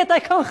 Hulle weet hy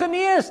kan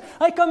genees.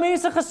 Hy kan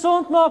mense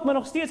gesond maak, maar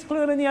nog steeds glo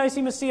hulle nie hy is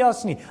die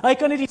Messias nie. Hy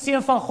kan nie die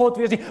seun van God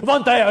wees nie,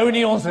 want hy hou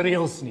nie ons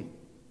reëls nie.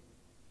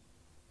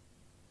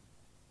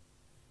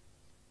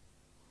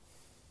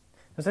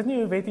 Is dit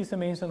nie hoe wettiese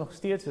mense nog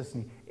steeds is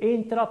nie?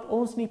 En trap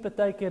ons nie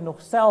partykeer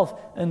nog self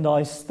in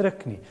daai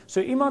struik nie? So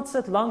iemand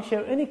sit langs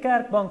jou, in die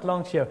kerkbank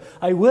langs jou,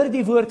 hy hoor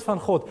die woord van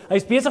God,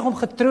 hy's besig om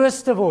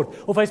getroos te word,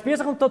 of hy's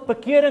besig om tot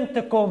bekering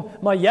te kom,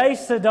 maar jy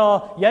sit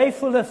daar, jy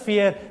voel 'n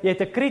veer, jy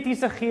het 'n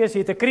kritiese gees, jy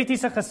het 'n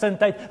kritiese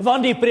gesindheid,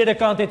 want die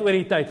predikant het oor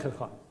die tyd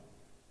gegaan.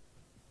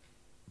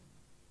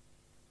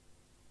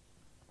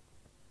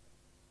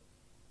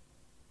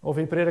 Of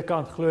die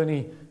predikant glo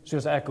nie,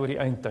 soos ek oor die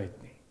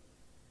eindtyd nie.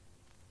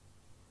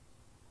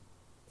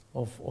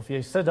 Of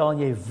jy sit daar en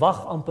jy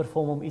wag amper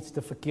vir hom om iets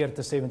te verkeerd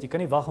te sê, want jy kan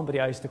nie wag om by die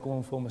huis te kom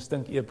om vir hom 'n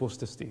stink e-pos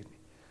te stuur nie,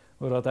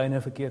 oor wat hy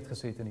nou verkeerd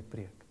gesê het in die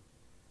preek.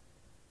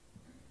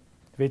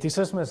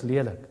 Wettisisme is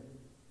lelik.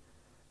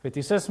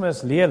 Wettisisme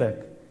is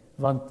lelik,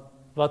 want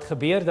wat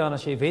gebeur dan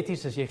as jy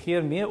wetties is, jy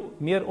gee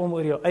meer om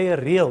oor jou eie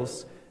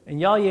reëls, en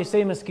ja, jy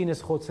sê miskien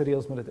is God se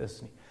reëls, maar dit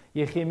is nie.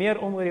 Jy gee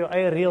meer om oor jou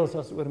eie reëls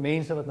as oor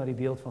mense wat na die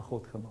beeld van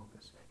God gemaak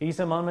is. Hier's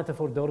 'n man met 'n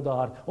verdorde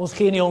hart, ons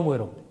gee nie om oor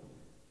hom nie.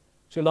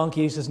 Solank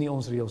Jesus nie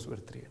ons reëls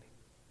oortree nie.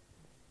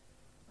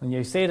 En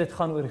jy sê dit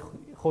gaan oor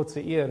God se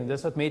eer, en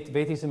dis wat met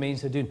wettiese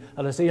mense doen.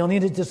 Hulle sê, ja nee,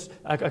 dit is,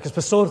 ek is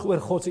besorg oor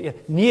God se eer.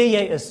 Nee,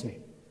 jy is nie.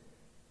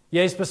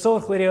 Jy is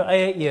besorg oor jou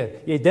eie eer.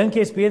 Jy dink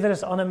jy is beter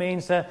as ander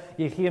mense,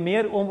 jy gee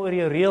meer om oor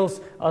jou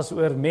reëls as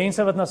oor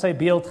mense wat na sy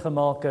beeld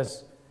gemaak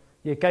is.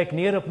 Jy kyk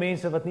neer op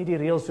mense wat nie die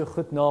reëls so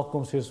goed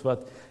nakom soos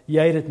wat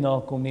jy dit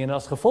nakom nie. En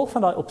as gevolg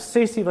van daai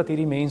obsessie wat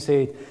hierdie mense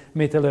het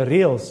met hulle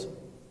reëls,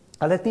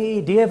 Hulle het nie 'n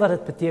idee wat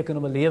dit beteken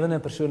om 'n lewende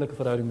en persoonlike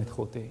verhouding met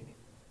God te hê nie.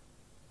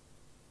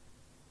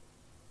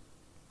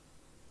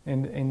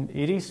 En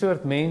hierdie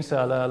soort mense,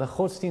 hulle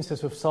godsdienst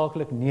is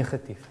hoofsaaklik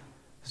negatief.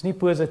 Dit is nie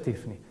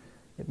positief nie.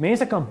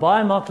 Mense kan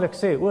baie maklik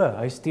sê,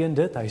 hy steun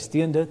dit, hy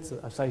steun dit,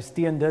 sy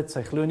steun dit,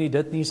 sy glo nie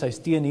dit nie, sy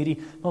steun hierdie.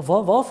 Maar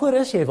waarvoor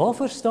is jy?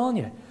 Waarvoor staan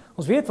jy?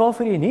 Ons weet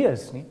waarvoor jy nie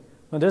is nie.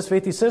 Want dis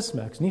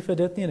wettisisme. Ek's nie vir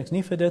dit nie en ek's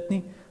nie vir dit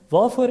nie.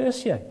 Waarvoor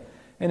is jy?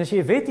 En as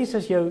jy wetties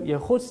is, jou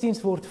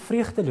godsdienst word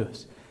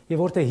vreugdeloos. Jy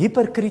word 'n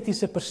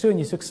hiperkritiese persoon,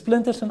 jy's ook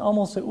splinters in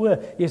almal se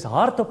oë. Jy's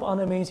hard op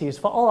ander mense, jy's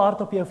veral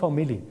hard op jou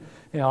familie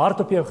en hard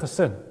op jou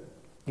gesin.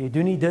 Jy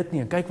doen nie dit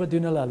nie, en kyk wat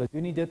doen hulle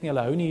doen nie dit nie,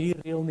 hulle hou nie hier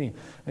reël nie,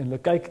 en hulle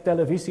kyk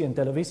televisie, en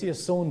televisie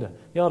is sonde.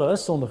 Ja, daar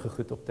is sondige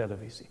goed op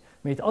televisie.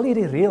 Met al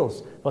hierdie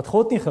reëls, wat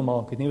God nie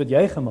gemaak het nie, wat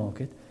jy gemaak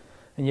het,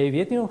 en jy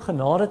weet nie om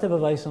genade te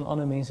bewys aan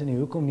ander mense nie,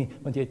 hoekom nie,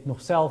 want jy het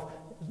nog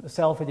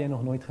self het jy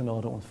nog nooit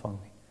genade ontvang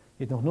nie.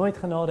 Jy het nog nooit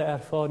genade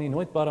ervaar nie,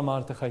 nooit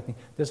barmhartigheid nie.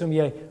 Dis om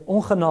jy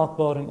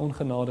ongenaakbaar en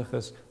ongenadig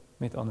is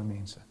met ander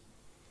mense.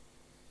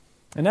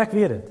 En ek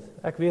weet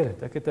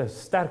dit, ek het 'n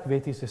sterk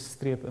wettiese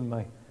streep in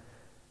my,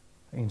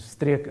 en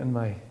streek in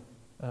my,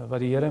 wat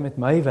die Here met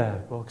my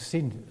werk, waar ek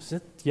sien, is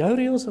dit jou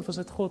reëls of is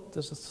dit God,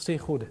 sê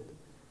God dit?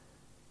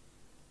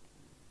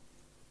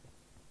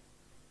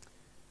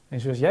 En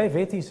soos jy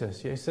wetties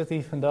is, jy sit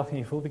hier vandag en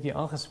jy voel 'n bietjie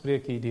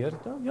aangespreek hierdeur,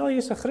 ja,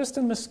 jy's 'n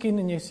Christen miskien,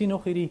 en jy sien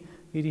nog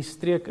hierdie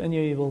streek in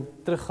jou, jy wil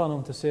teruggaan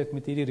om te sê, ek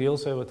met hierdie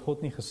reëls hou wat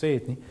God nie gesê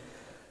het nie,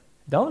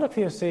 dan wil ek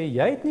vir jou sê,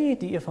 jy het nie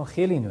die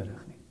evangelie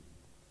nodig nie.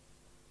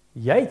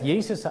 Jy het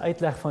Jesus se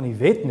uitleg van die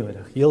wet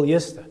nodig, heel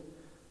eerste.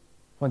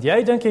 Want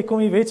jy dink jy kom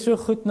die wet so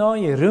goed na,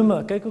 jy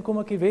roem, kyk hoe kom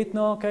ek die wet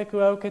na, kyk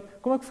hoe hou ek het.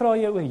 Kom ek vra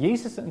jou oor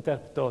Jesus se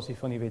interpretasie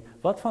van die wet.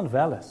 Wat van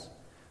welis?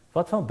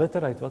 Wat van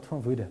bitterheid? Wat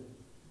van woede?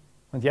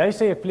 Want jy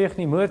sê ek pleeg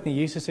nie moord nie.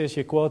 Jesus sê as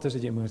jy kwaad is,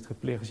 het jy moord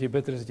gepleeg. As jy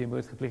bitter is, het jy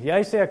moord gepleeg.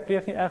 Jy sê ek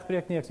pleeg nie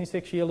egbreek nie, ek's nie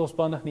seksueel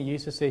losbandig nie.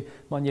 Jesus sê,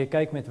 man, jy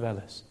kyk met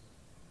welis.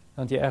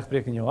 Want jy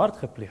egbreek in jou hart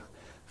gepleeg.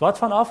 Wat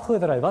van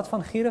afgoderry? Wat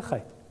van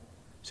gierigheid?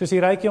 Soos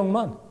die ryke jong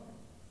man.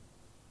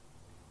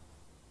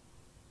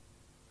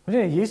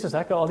 Nee, Jesus,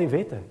 ek hou al die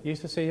wette.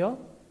 Jesus sê ja,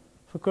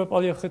 verkoop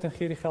al jou goed en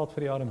gee die geld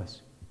vir die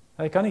armes.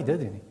 Hy kan nie dit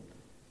doen nie.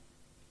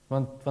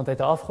 Want hy het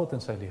 'n afgod in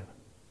sy lewe.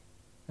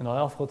 En daai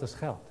afgod is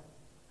geld.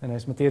 En hy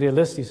is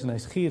materialisties en hy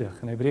is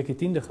gierig en hy breek die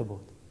 10de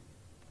gebod.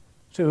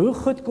 So hoe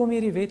goed kom jy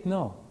die wet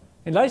na?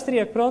 En luister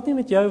jy, ek praat nie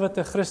met jou wat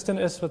 'n Christen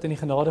is wat in die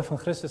genade van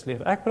Christus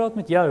leef. Ek praat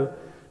met jou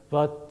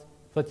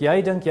wat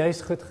jy dink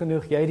jy's goed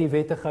genoeg, jy die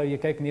wette gehou, jy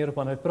kyk neer op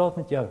ander. Ek praat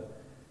met jou.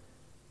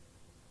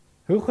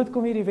 Hoe goed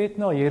kom jy die wet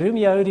na? Jy roem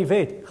jy hou die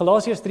wet.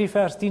 Galasiërs 3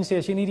 vers 10 sê,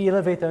 as jy nie die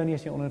hele wet hou nie,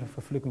 is jy onder 'n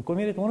vervloeking. Kom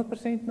jy dit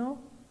 100% na?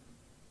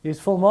 Jy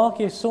is volmaak,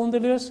 jy is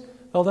sondeloos,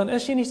 wel dan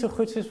is jy nie so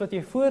goed soos wat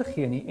jy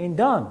voorgee nie. En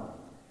dan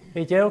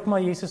het jy ook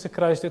maar Jesus se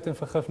kruisdood en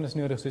vergifnis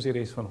nodig soos die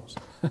res van ons.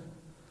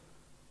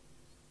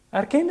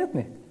 Erken dit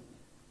net.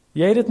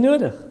 Jy het dit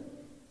nodig.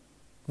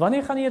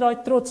 Wanneer gaan jy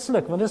daai trots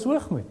sluk? Want dis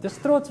hoogmoed. Dis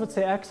trots wat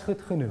sê ek's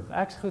goed genoeg.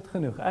 Ek's goed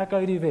genoeg. Ek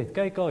hou die wet.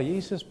 Kyk daar,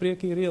 Jesus breek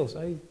die reëls.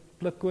 Hy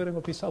pluk koring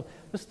op die Sabbat.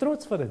 Dis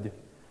trots wat dit doen.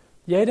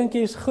 Jy dink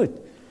jy is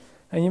goed.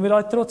 En jy moet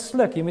daai trots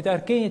sluk. Jy moet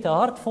erken jy het 'n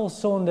hart vol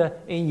sonde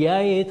en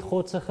jy het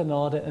God se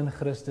genade in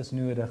Christus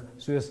nodig,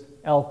 soos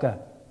elke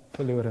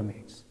verlore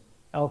mens.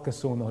 Elke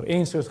sondaar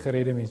en soos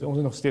geredde mense. Ons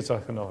het nog steeds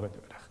daai genade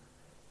nodig.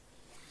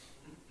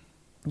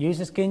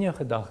 Jesus ken jou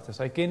gedagtes.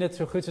 Hy ken dit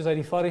so goed soos hy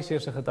die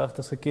Fariseërs se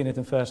gedagtes geken het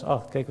in vers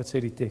 8. Kyk wat sê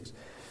die teks.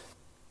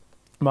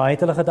 Maar hy het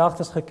hulle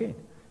gedagtes geken.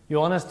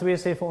 Johannes 2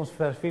 sê vir ons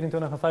vers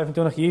 24 en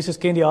 25, Jesus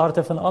ken die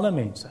harte van alle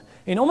mense.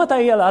 En omdat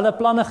hy hulle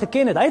planne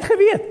geken het, hy het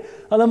geweet,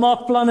 hulle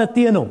maak planne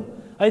teen hom.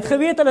 Hy het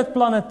geweet hulle het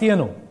planne teen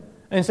hom.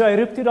 En so hy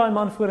roep toe daai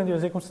man vorentoe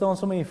en sê, kom staan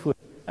sommer hier voor.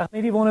 Ek gaan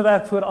nie die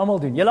wonderwerk voor almal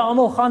doen. Julle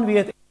almal gaan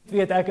weet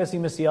ek is die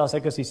Messias,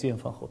 ek is die seun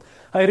van God.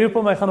 Hy roep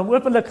hom, hy gaan hom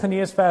openlik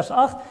genees, vers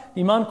 8.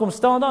 Die man kom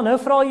staan daar, nou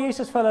vra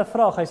Jesus vir hulle 'n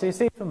vraag. Hy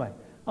sê vir my,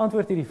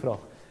 antwoord hierdie vraag.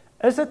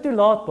 Is dit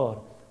toelaatbaar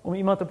om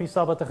iemand op die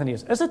Sabbat te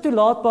genees? Is dit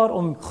toelaatbaar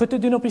om goed te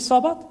doen op die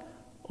Sabbat?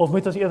 Of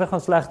moet ons eerder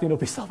gaan sleg doen op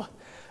die Sabbat?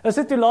 Is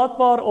dit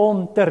toelaatbaar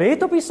om te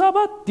red op die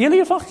Sabbat? Deel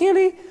die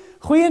evangelie,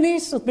 goeie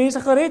nuus, dat mense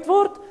gered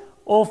word?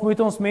 Of moet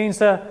ons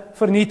mense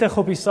vernietig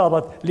op die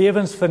Sabbat,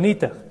 lewens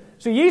vernietig?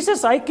 So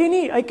Jesus, hy ken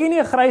nie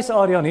 'n grys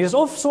area nie. Dis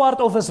of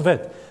swart of is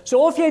wit. So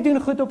of jy doen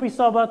goed op die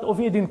Sabbat of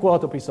jy doen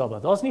kwaad op die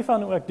Sabbat. Daar's nie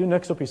van ek doen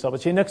niks op die Sabbat.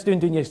 As jy niks doen,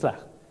 doen jy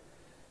sleg.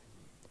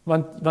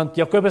 Want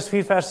Jakobus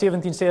 4 vers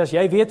 17 sê as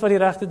jy weet wat die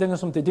regte ding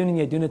is om te doen en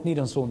jy doen dit nie,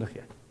 dan sondig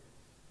jy.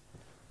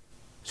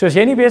 So as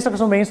jy nie besig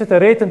is om mense te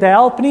red en te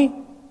help nie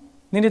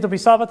net op die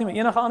Sabbat nie, maar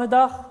enige ander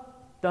dag,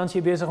 dan is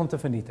jy besig om te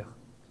vernietig.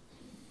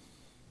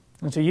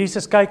 En so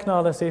Jesus kyk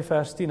na hulle, sê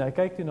vers 10, hy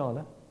kyk toe na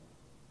hulle.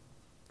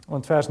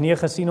 Want vers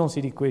 9 sien ons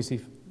hierdie kwessie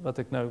wat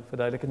ek nou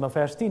verduidelik het, maar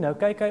vers 10, nou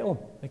kyk hy om,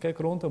 hy kyk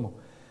rondom hom.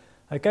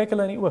 Hy kyk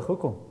hulle in die oog,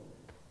 hoekom?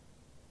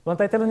 Want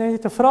hy het hulle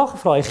net 'n vraag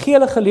gevra, hy gee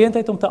hulle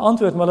geleentheid om te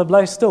antwoord, maar hulle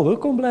bly stil.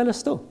 Hoekom bly hulle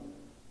stil?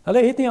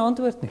 Hulle het nie 'n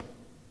antwoord nie.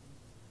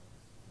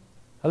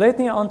 Hulle het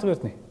nie 'n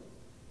antwoord nie.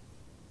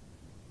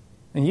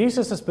 En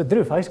Jesus is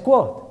bedroef, hy's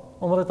kwaad.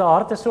 omdat haar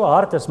hart so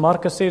hard is.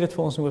 Markus sê dit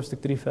vir ons in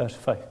hoofstuk 3 vers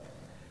 5.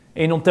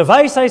 En om te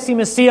wys hy is die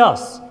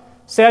Messias,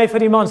 sê hy vir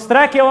die man,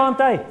 strek jou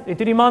hand uit. En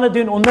toe die man het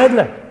doen,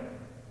 onmiddellik,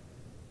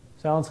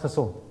 sy hands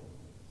gesond.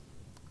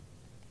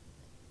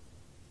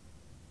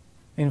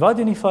 En wat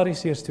doen die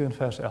Fariseërs toe in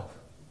vers 11?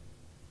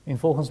 En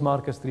volgens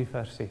Markus 3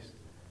 vers 6.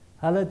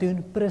 Hulle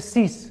doen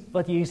presies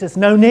wat Jesus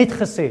nou net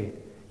gesê het.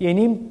 Jy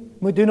nie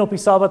moet doen op die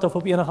Sabbat of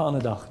op enige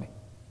ander dag nie.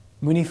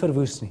 Moenie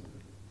verwoes nie.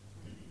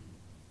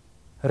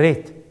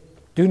 Red,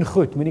 doen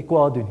goed, moenie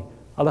kwaad doen nie.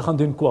 Hulle gaan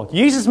doen kwaad.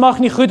 Jesus mag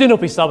nie goed doen op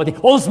die Sabbat nie.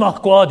 Ons mag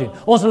kwaad doen.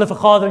 Ons wil 'n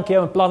vergadering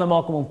hê en planne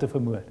maak om hom te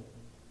vermoord.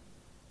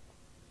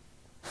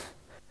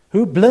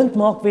 Hoe blind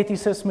maak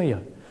wettisisme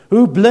jou?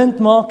 Hoe blind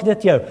maak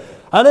dit jou?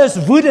 Hulle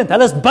is woedend,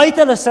 hulle is buite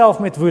hulle self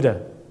met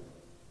woede.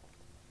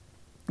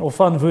 Of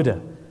van woede.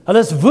 Hulle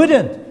is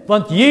woedend,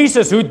 want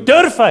Jesus, hoe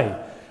durf hy?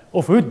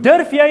 Of hoe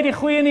durf jy die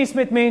goeie nuus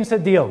met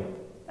mense deel?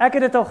 Ek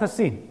het dit al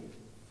gesien.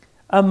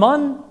 'n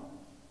Man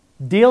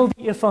deel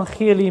die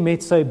evangelie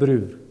met sy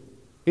broer.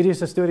 Hierdie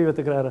is 'n storie wat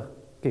ek regtig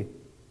ken,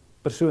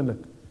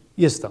 persoonlik,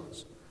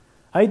 eerstens.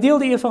 Hy deel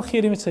die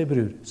evangelie met sy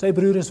broer. Sy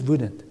broer is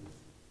woedend.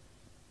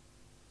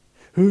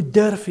 Hoe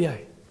durf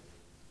jy?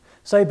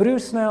 Sy broer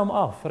sny hom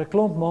af vir 'n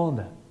klomp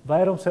maande,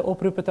 weier om sy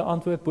oproepe te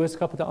antwoord,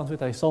 boodskappe te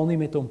antwoord, hy sal nie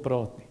met hom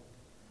praat nie.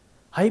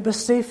 Hy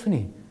besef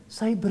nie,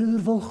 sy broer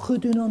wil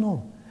goed doen aan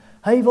hom.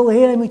 Hy wil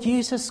hê hy moet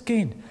Jesus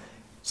ken.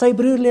 Sy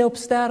broer lê op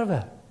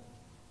sterwe.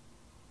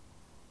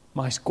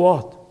 Maar hy's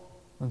kwaad,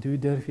 want hoe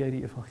durf jy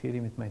die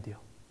evangelie met my deel?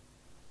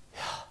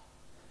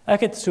 Ja,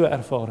 ek het so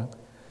ervaring.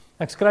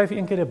 Ek skryf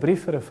een keer 'n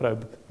brief vir 'n vrou.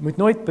 Moet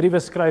nooit briewe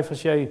skryf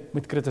as jy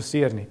moet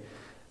kritiseer nie.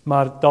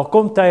 Maar daar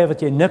kom tye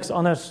wat jy niks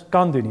anders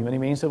kan doen nie, want die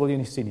mense wil jou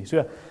nie sien nie.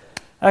 So,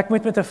 ek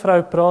moet met 'n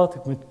vrou praat,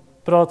 ek moet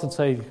praat en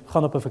sy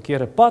gaan op 'n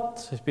verkeerde pad,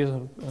 sy is besig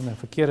in 'n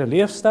verkeerde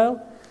leefstyl.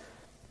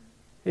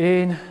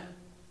 En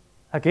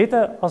ek het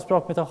 'n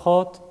afspraak met haar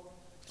gehad,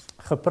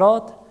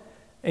 gepraat,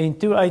 en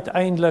toe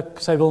uiteindelik,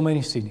 sy wil my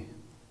nie sien nie.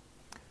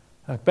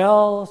 Ek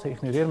bel, sy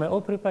ignoreer my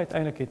oproep,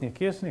 uiteindelik het nie 'n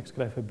keuse nie, ek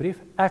skryf 'n brief,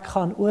 ek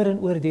gaan oor en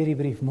oor deur die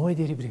brief, mooi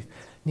deur die brief.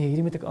 Nee,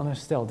 hierdie moet ek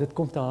anders stel, dit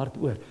kom te hard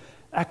oor.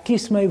 Ek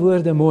kies my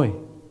woorde mooi.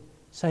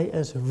 Sy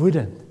is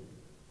woedend.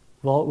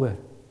 Waaroor?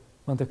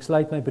 Want ek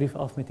sluit my brief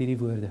af met hierdie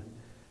woorde.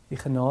 Die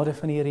genade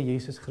van die Here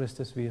Jesus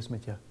Christus wees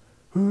met jou.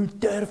 Hoe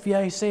durf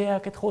jy sê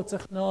ek het God se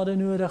genade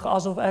nodig,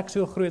 asof ek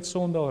so groot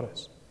sondaar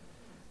is?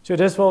 So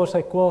dis waar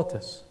sy kwaad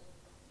is.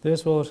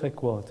 Dis waar sy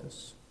kwaad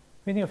is.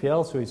 Ek weet nie of jy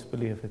al so iets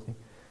beleef het nie.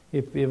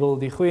 Jy wil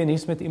die goeie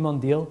nuus met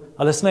iemand deel,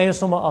 hulle sny jou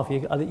sommer af,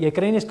 jy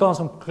kry nie eens kans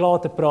om klaar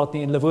te praat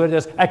nie, en hulle woorde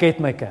is, ek het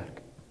my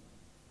kerk.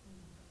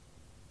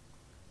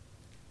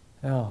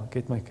 Ja, ek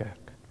het my kerk.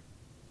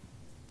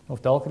 Of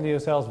dalk het jy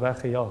jouself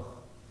weggejaag.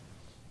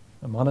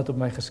 'n Man het op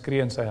my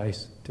geskree in sy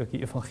huis, toe ek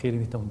die evangelie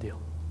met hom deel.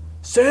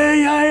 Sê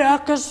jy,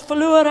 ek is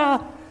verlore?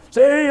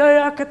 Sê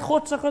jy, ek het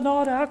God se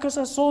genade, ek is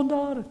 'n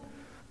sondaar?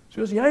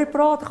 Soos jy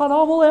praat, gaan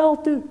almal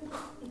hel toe.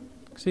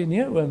 Ek sê,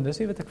 nee oom, dis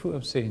nie wat ek vir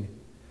oom sê nie.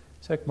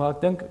 Sê ek, maar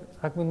ek dink,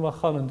 ek moet maar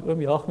gaan, en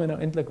oom jaag my nou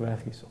eintlik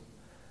weg hierso.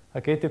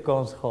 Ek het 'n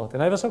kans gehad, en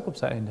hy was ook op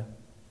sy einde.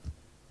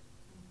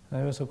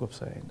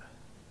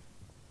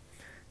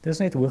 Dis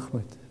net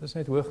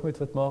hoogmoed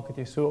wat maak dat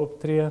jy so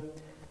optree.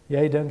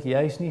 Jy dink,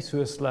 jy is nie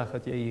so sleg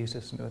dat jy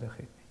Jesus nodig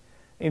het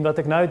nie. En wat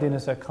ek nou doen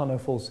is, ek gaan nou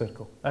vol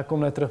sirkel. Ek kom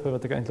nou terug by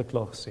wat ek eintlik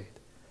klaar gesê het.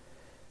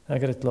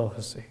 Ek het dit klaar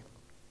gesê.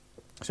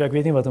 So ek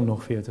weet nie wat om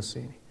nog vir jou te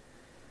sê nie.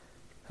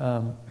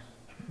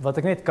 Wat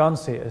ek net kan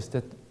sê is,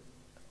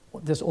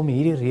 dis om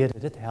hierdie rede,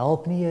 dit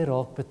help nie jy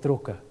raak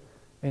betrokke.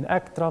 En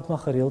ek trap maar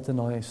gereeld in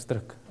daai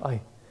struik.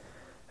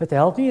 Dit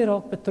help nie jy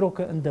raak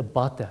betrokke in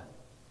debatte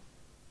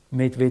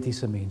met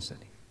wettiese mense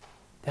nie.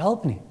 Dit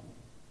help nie.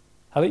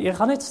 Jy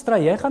gaan net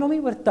stry, jy gaan hom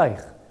nie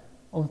oortuig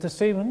om te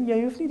sê,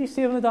 jy hoef nie die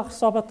 7de dag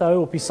Sabbat te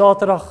hou op die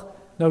Saterdag,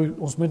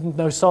 ons moet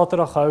nou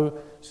Saterdag hou,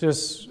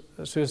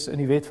 soos in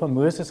die wet van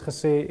Moses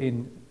gesê,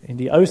 en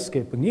die ou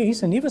skepping. Nee, hier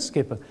is 'n nuwe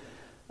skepping.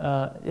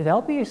 Dit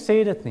help nie jy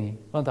sê dit nie,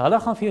 want hulle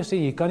gaan vir jou sê,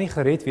 jy kan nie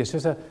gered wees,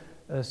 soos 'n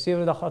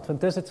 7de dag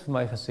Adventist het vir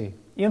my gesê.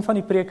 Een van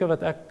die preke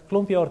wat ek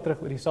klomp jaar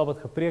terug oor die Sabbat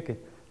gepreek het,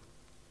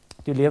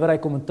 toe lewer hy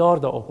kommentaar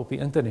daarop op die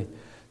internet.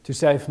 Toe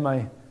sê hy vir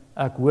my,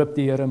 ek hoop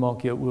die Here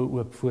maak jou oë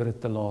oop voor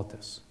dit te laat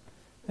is.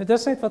 Dit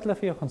is net wat hulle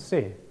vir jou gaan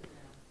sê.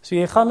 So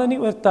jy gaan hulle nie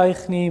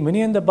oortuig nie,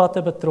 moenie in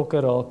debatte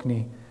betrokke raak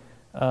nie.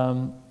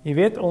 Jy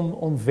weet,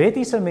 om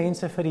wettiese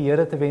mense vir die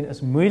Here te wen,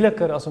 is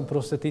moeiliker as om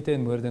prostituie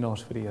en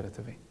moordenaars vir die Here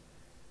te wen.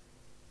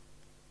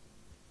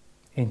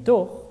 En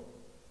tog,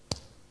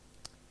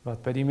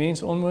 wat by die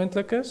mens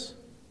onmoontlik is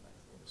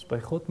by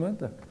God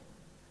moontlik.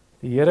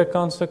 Die Here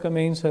kan sulke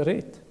mense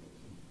red.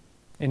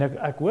 En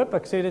ek hoop,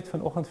 ek sê dit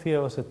vanoggend vir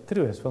jou as 'n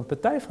troos, want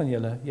party van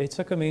julle, jy het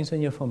sulke mense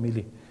in jou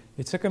familie, jy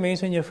het sulke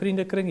mense in jou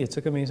vriendekring, jy het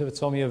sulke mense wat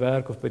saam met jou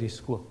werk of by die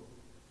skool.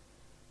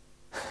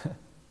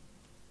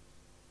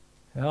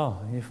 Ja,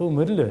 jy voel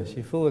moedeloos,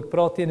 jy voel ek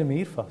praat teen 'n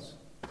muur vas.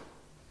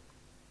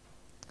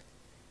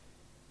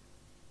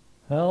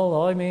 Wel,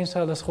 daai mense,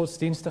 hulle is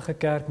godsdienstige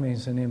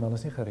kerkmense, nee, maar hulle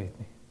is nie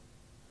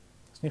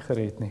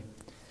gered nie.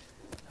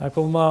 Ek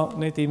wil maar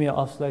net hiermee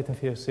afsluit en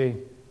vir jou sê,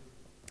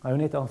 Hou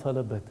net aan vir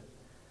hulle bid.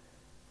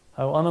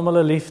 Hou aan om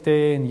hulle lief te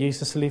hê en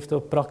Jesus se liefde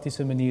op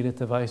praktiese maniere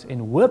te wys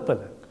en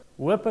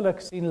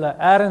hopelik sien hulle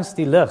ergens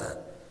die lig,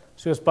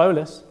 soos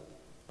Paulus.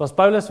 Was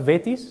Paulus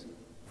wetties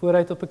voor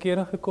hy tot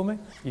bekering gekom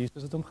het?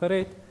 Jesus het hom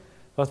gered.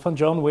 Wat van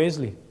John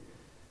Wesley?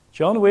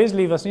 John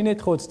Wesley was nie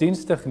net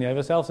godsdienstig nie, hy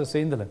was selfs 'n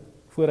sendeling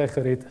voor hy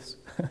gered is.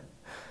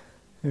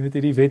 Jy weet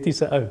hierdie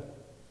wettiese ou.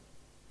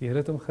 Die Here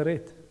het hom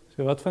gered.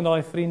 So wat van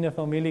daai vriende,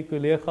 familie,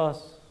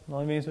 kollegas,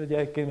 daai mense wat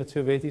jy ken wat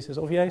so wetties is,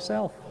 of jy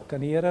self,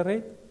 kan die Here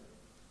red?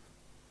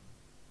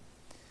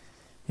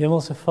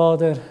 Hemelse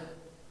Vader,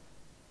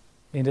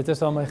 en dit is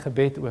dan my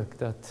gebed ook,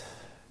 dat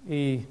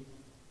U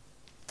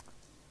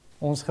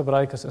ons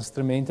gebruik as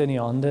instrumente in die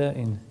hande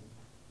en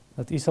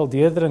dat U sal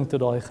deurdring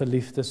tot daai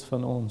geliefdes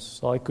van ons,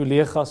 daai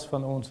kollegas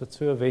van ons wat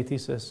so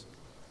wetties is.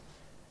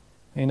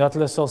 En dat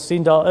hulle sal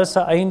sien, daar is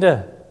 'n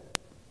einde,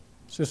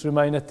 soos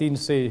Romeine 10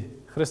 sê,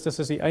 Christus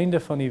is die einde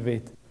van die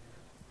wet,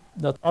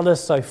 dat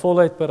alles sy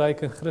volheid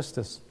bereik in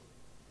Christus.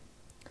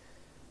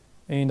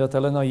 En dat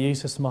hulle na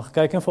Jesus mag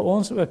kyk, en vir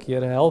ons ook,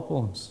 Here, help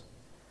ons.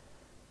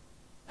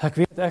 Ek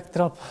weet, ek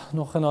trap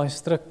nog in daai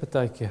struik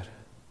baie keer,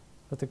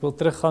 dat ek wil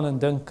teruggaan en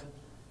dink,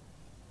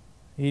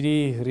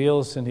 hierdie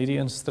reëls en hierdie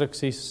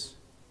instruksies,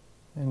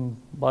 en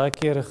baie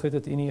kere goed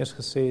dat U nie eers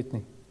gesê het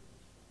nie.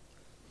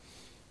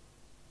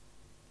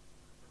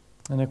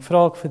 En ek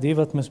vra ook vir die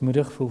wat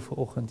mismoedig voel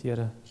vanoggend,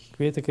 Here. Ek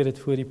weet ek het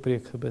dit voor die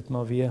preek gebid,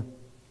 maar weer,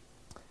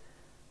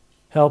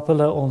 help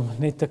hulle om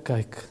net te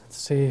kyk,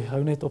 sê,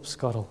 hou net op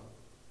skarrel.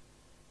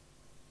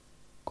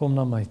 Kom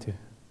na my toe,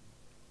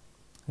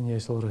 en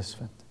jy sal rus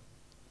vind.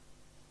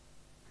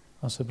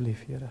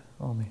 Asseblief, Here.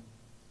 Amen.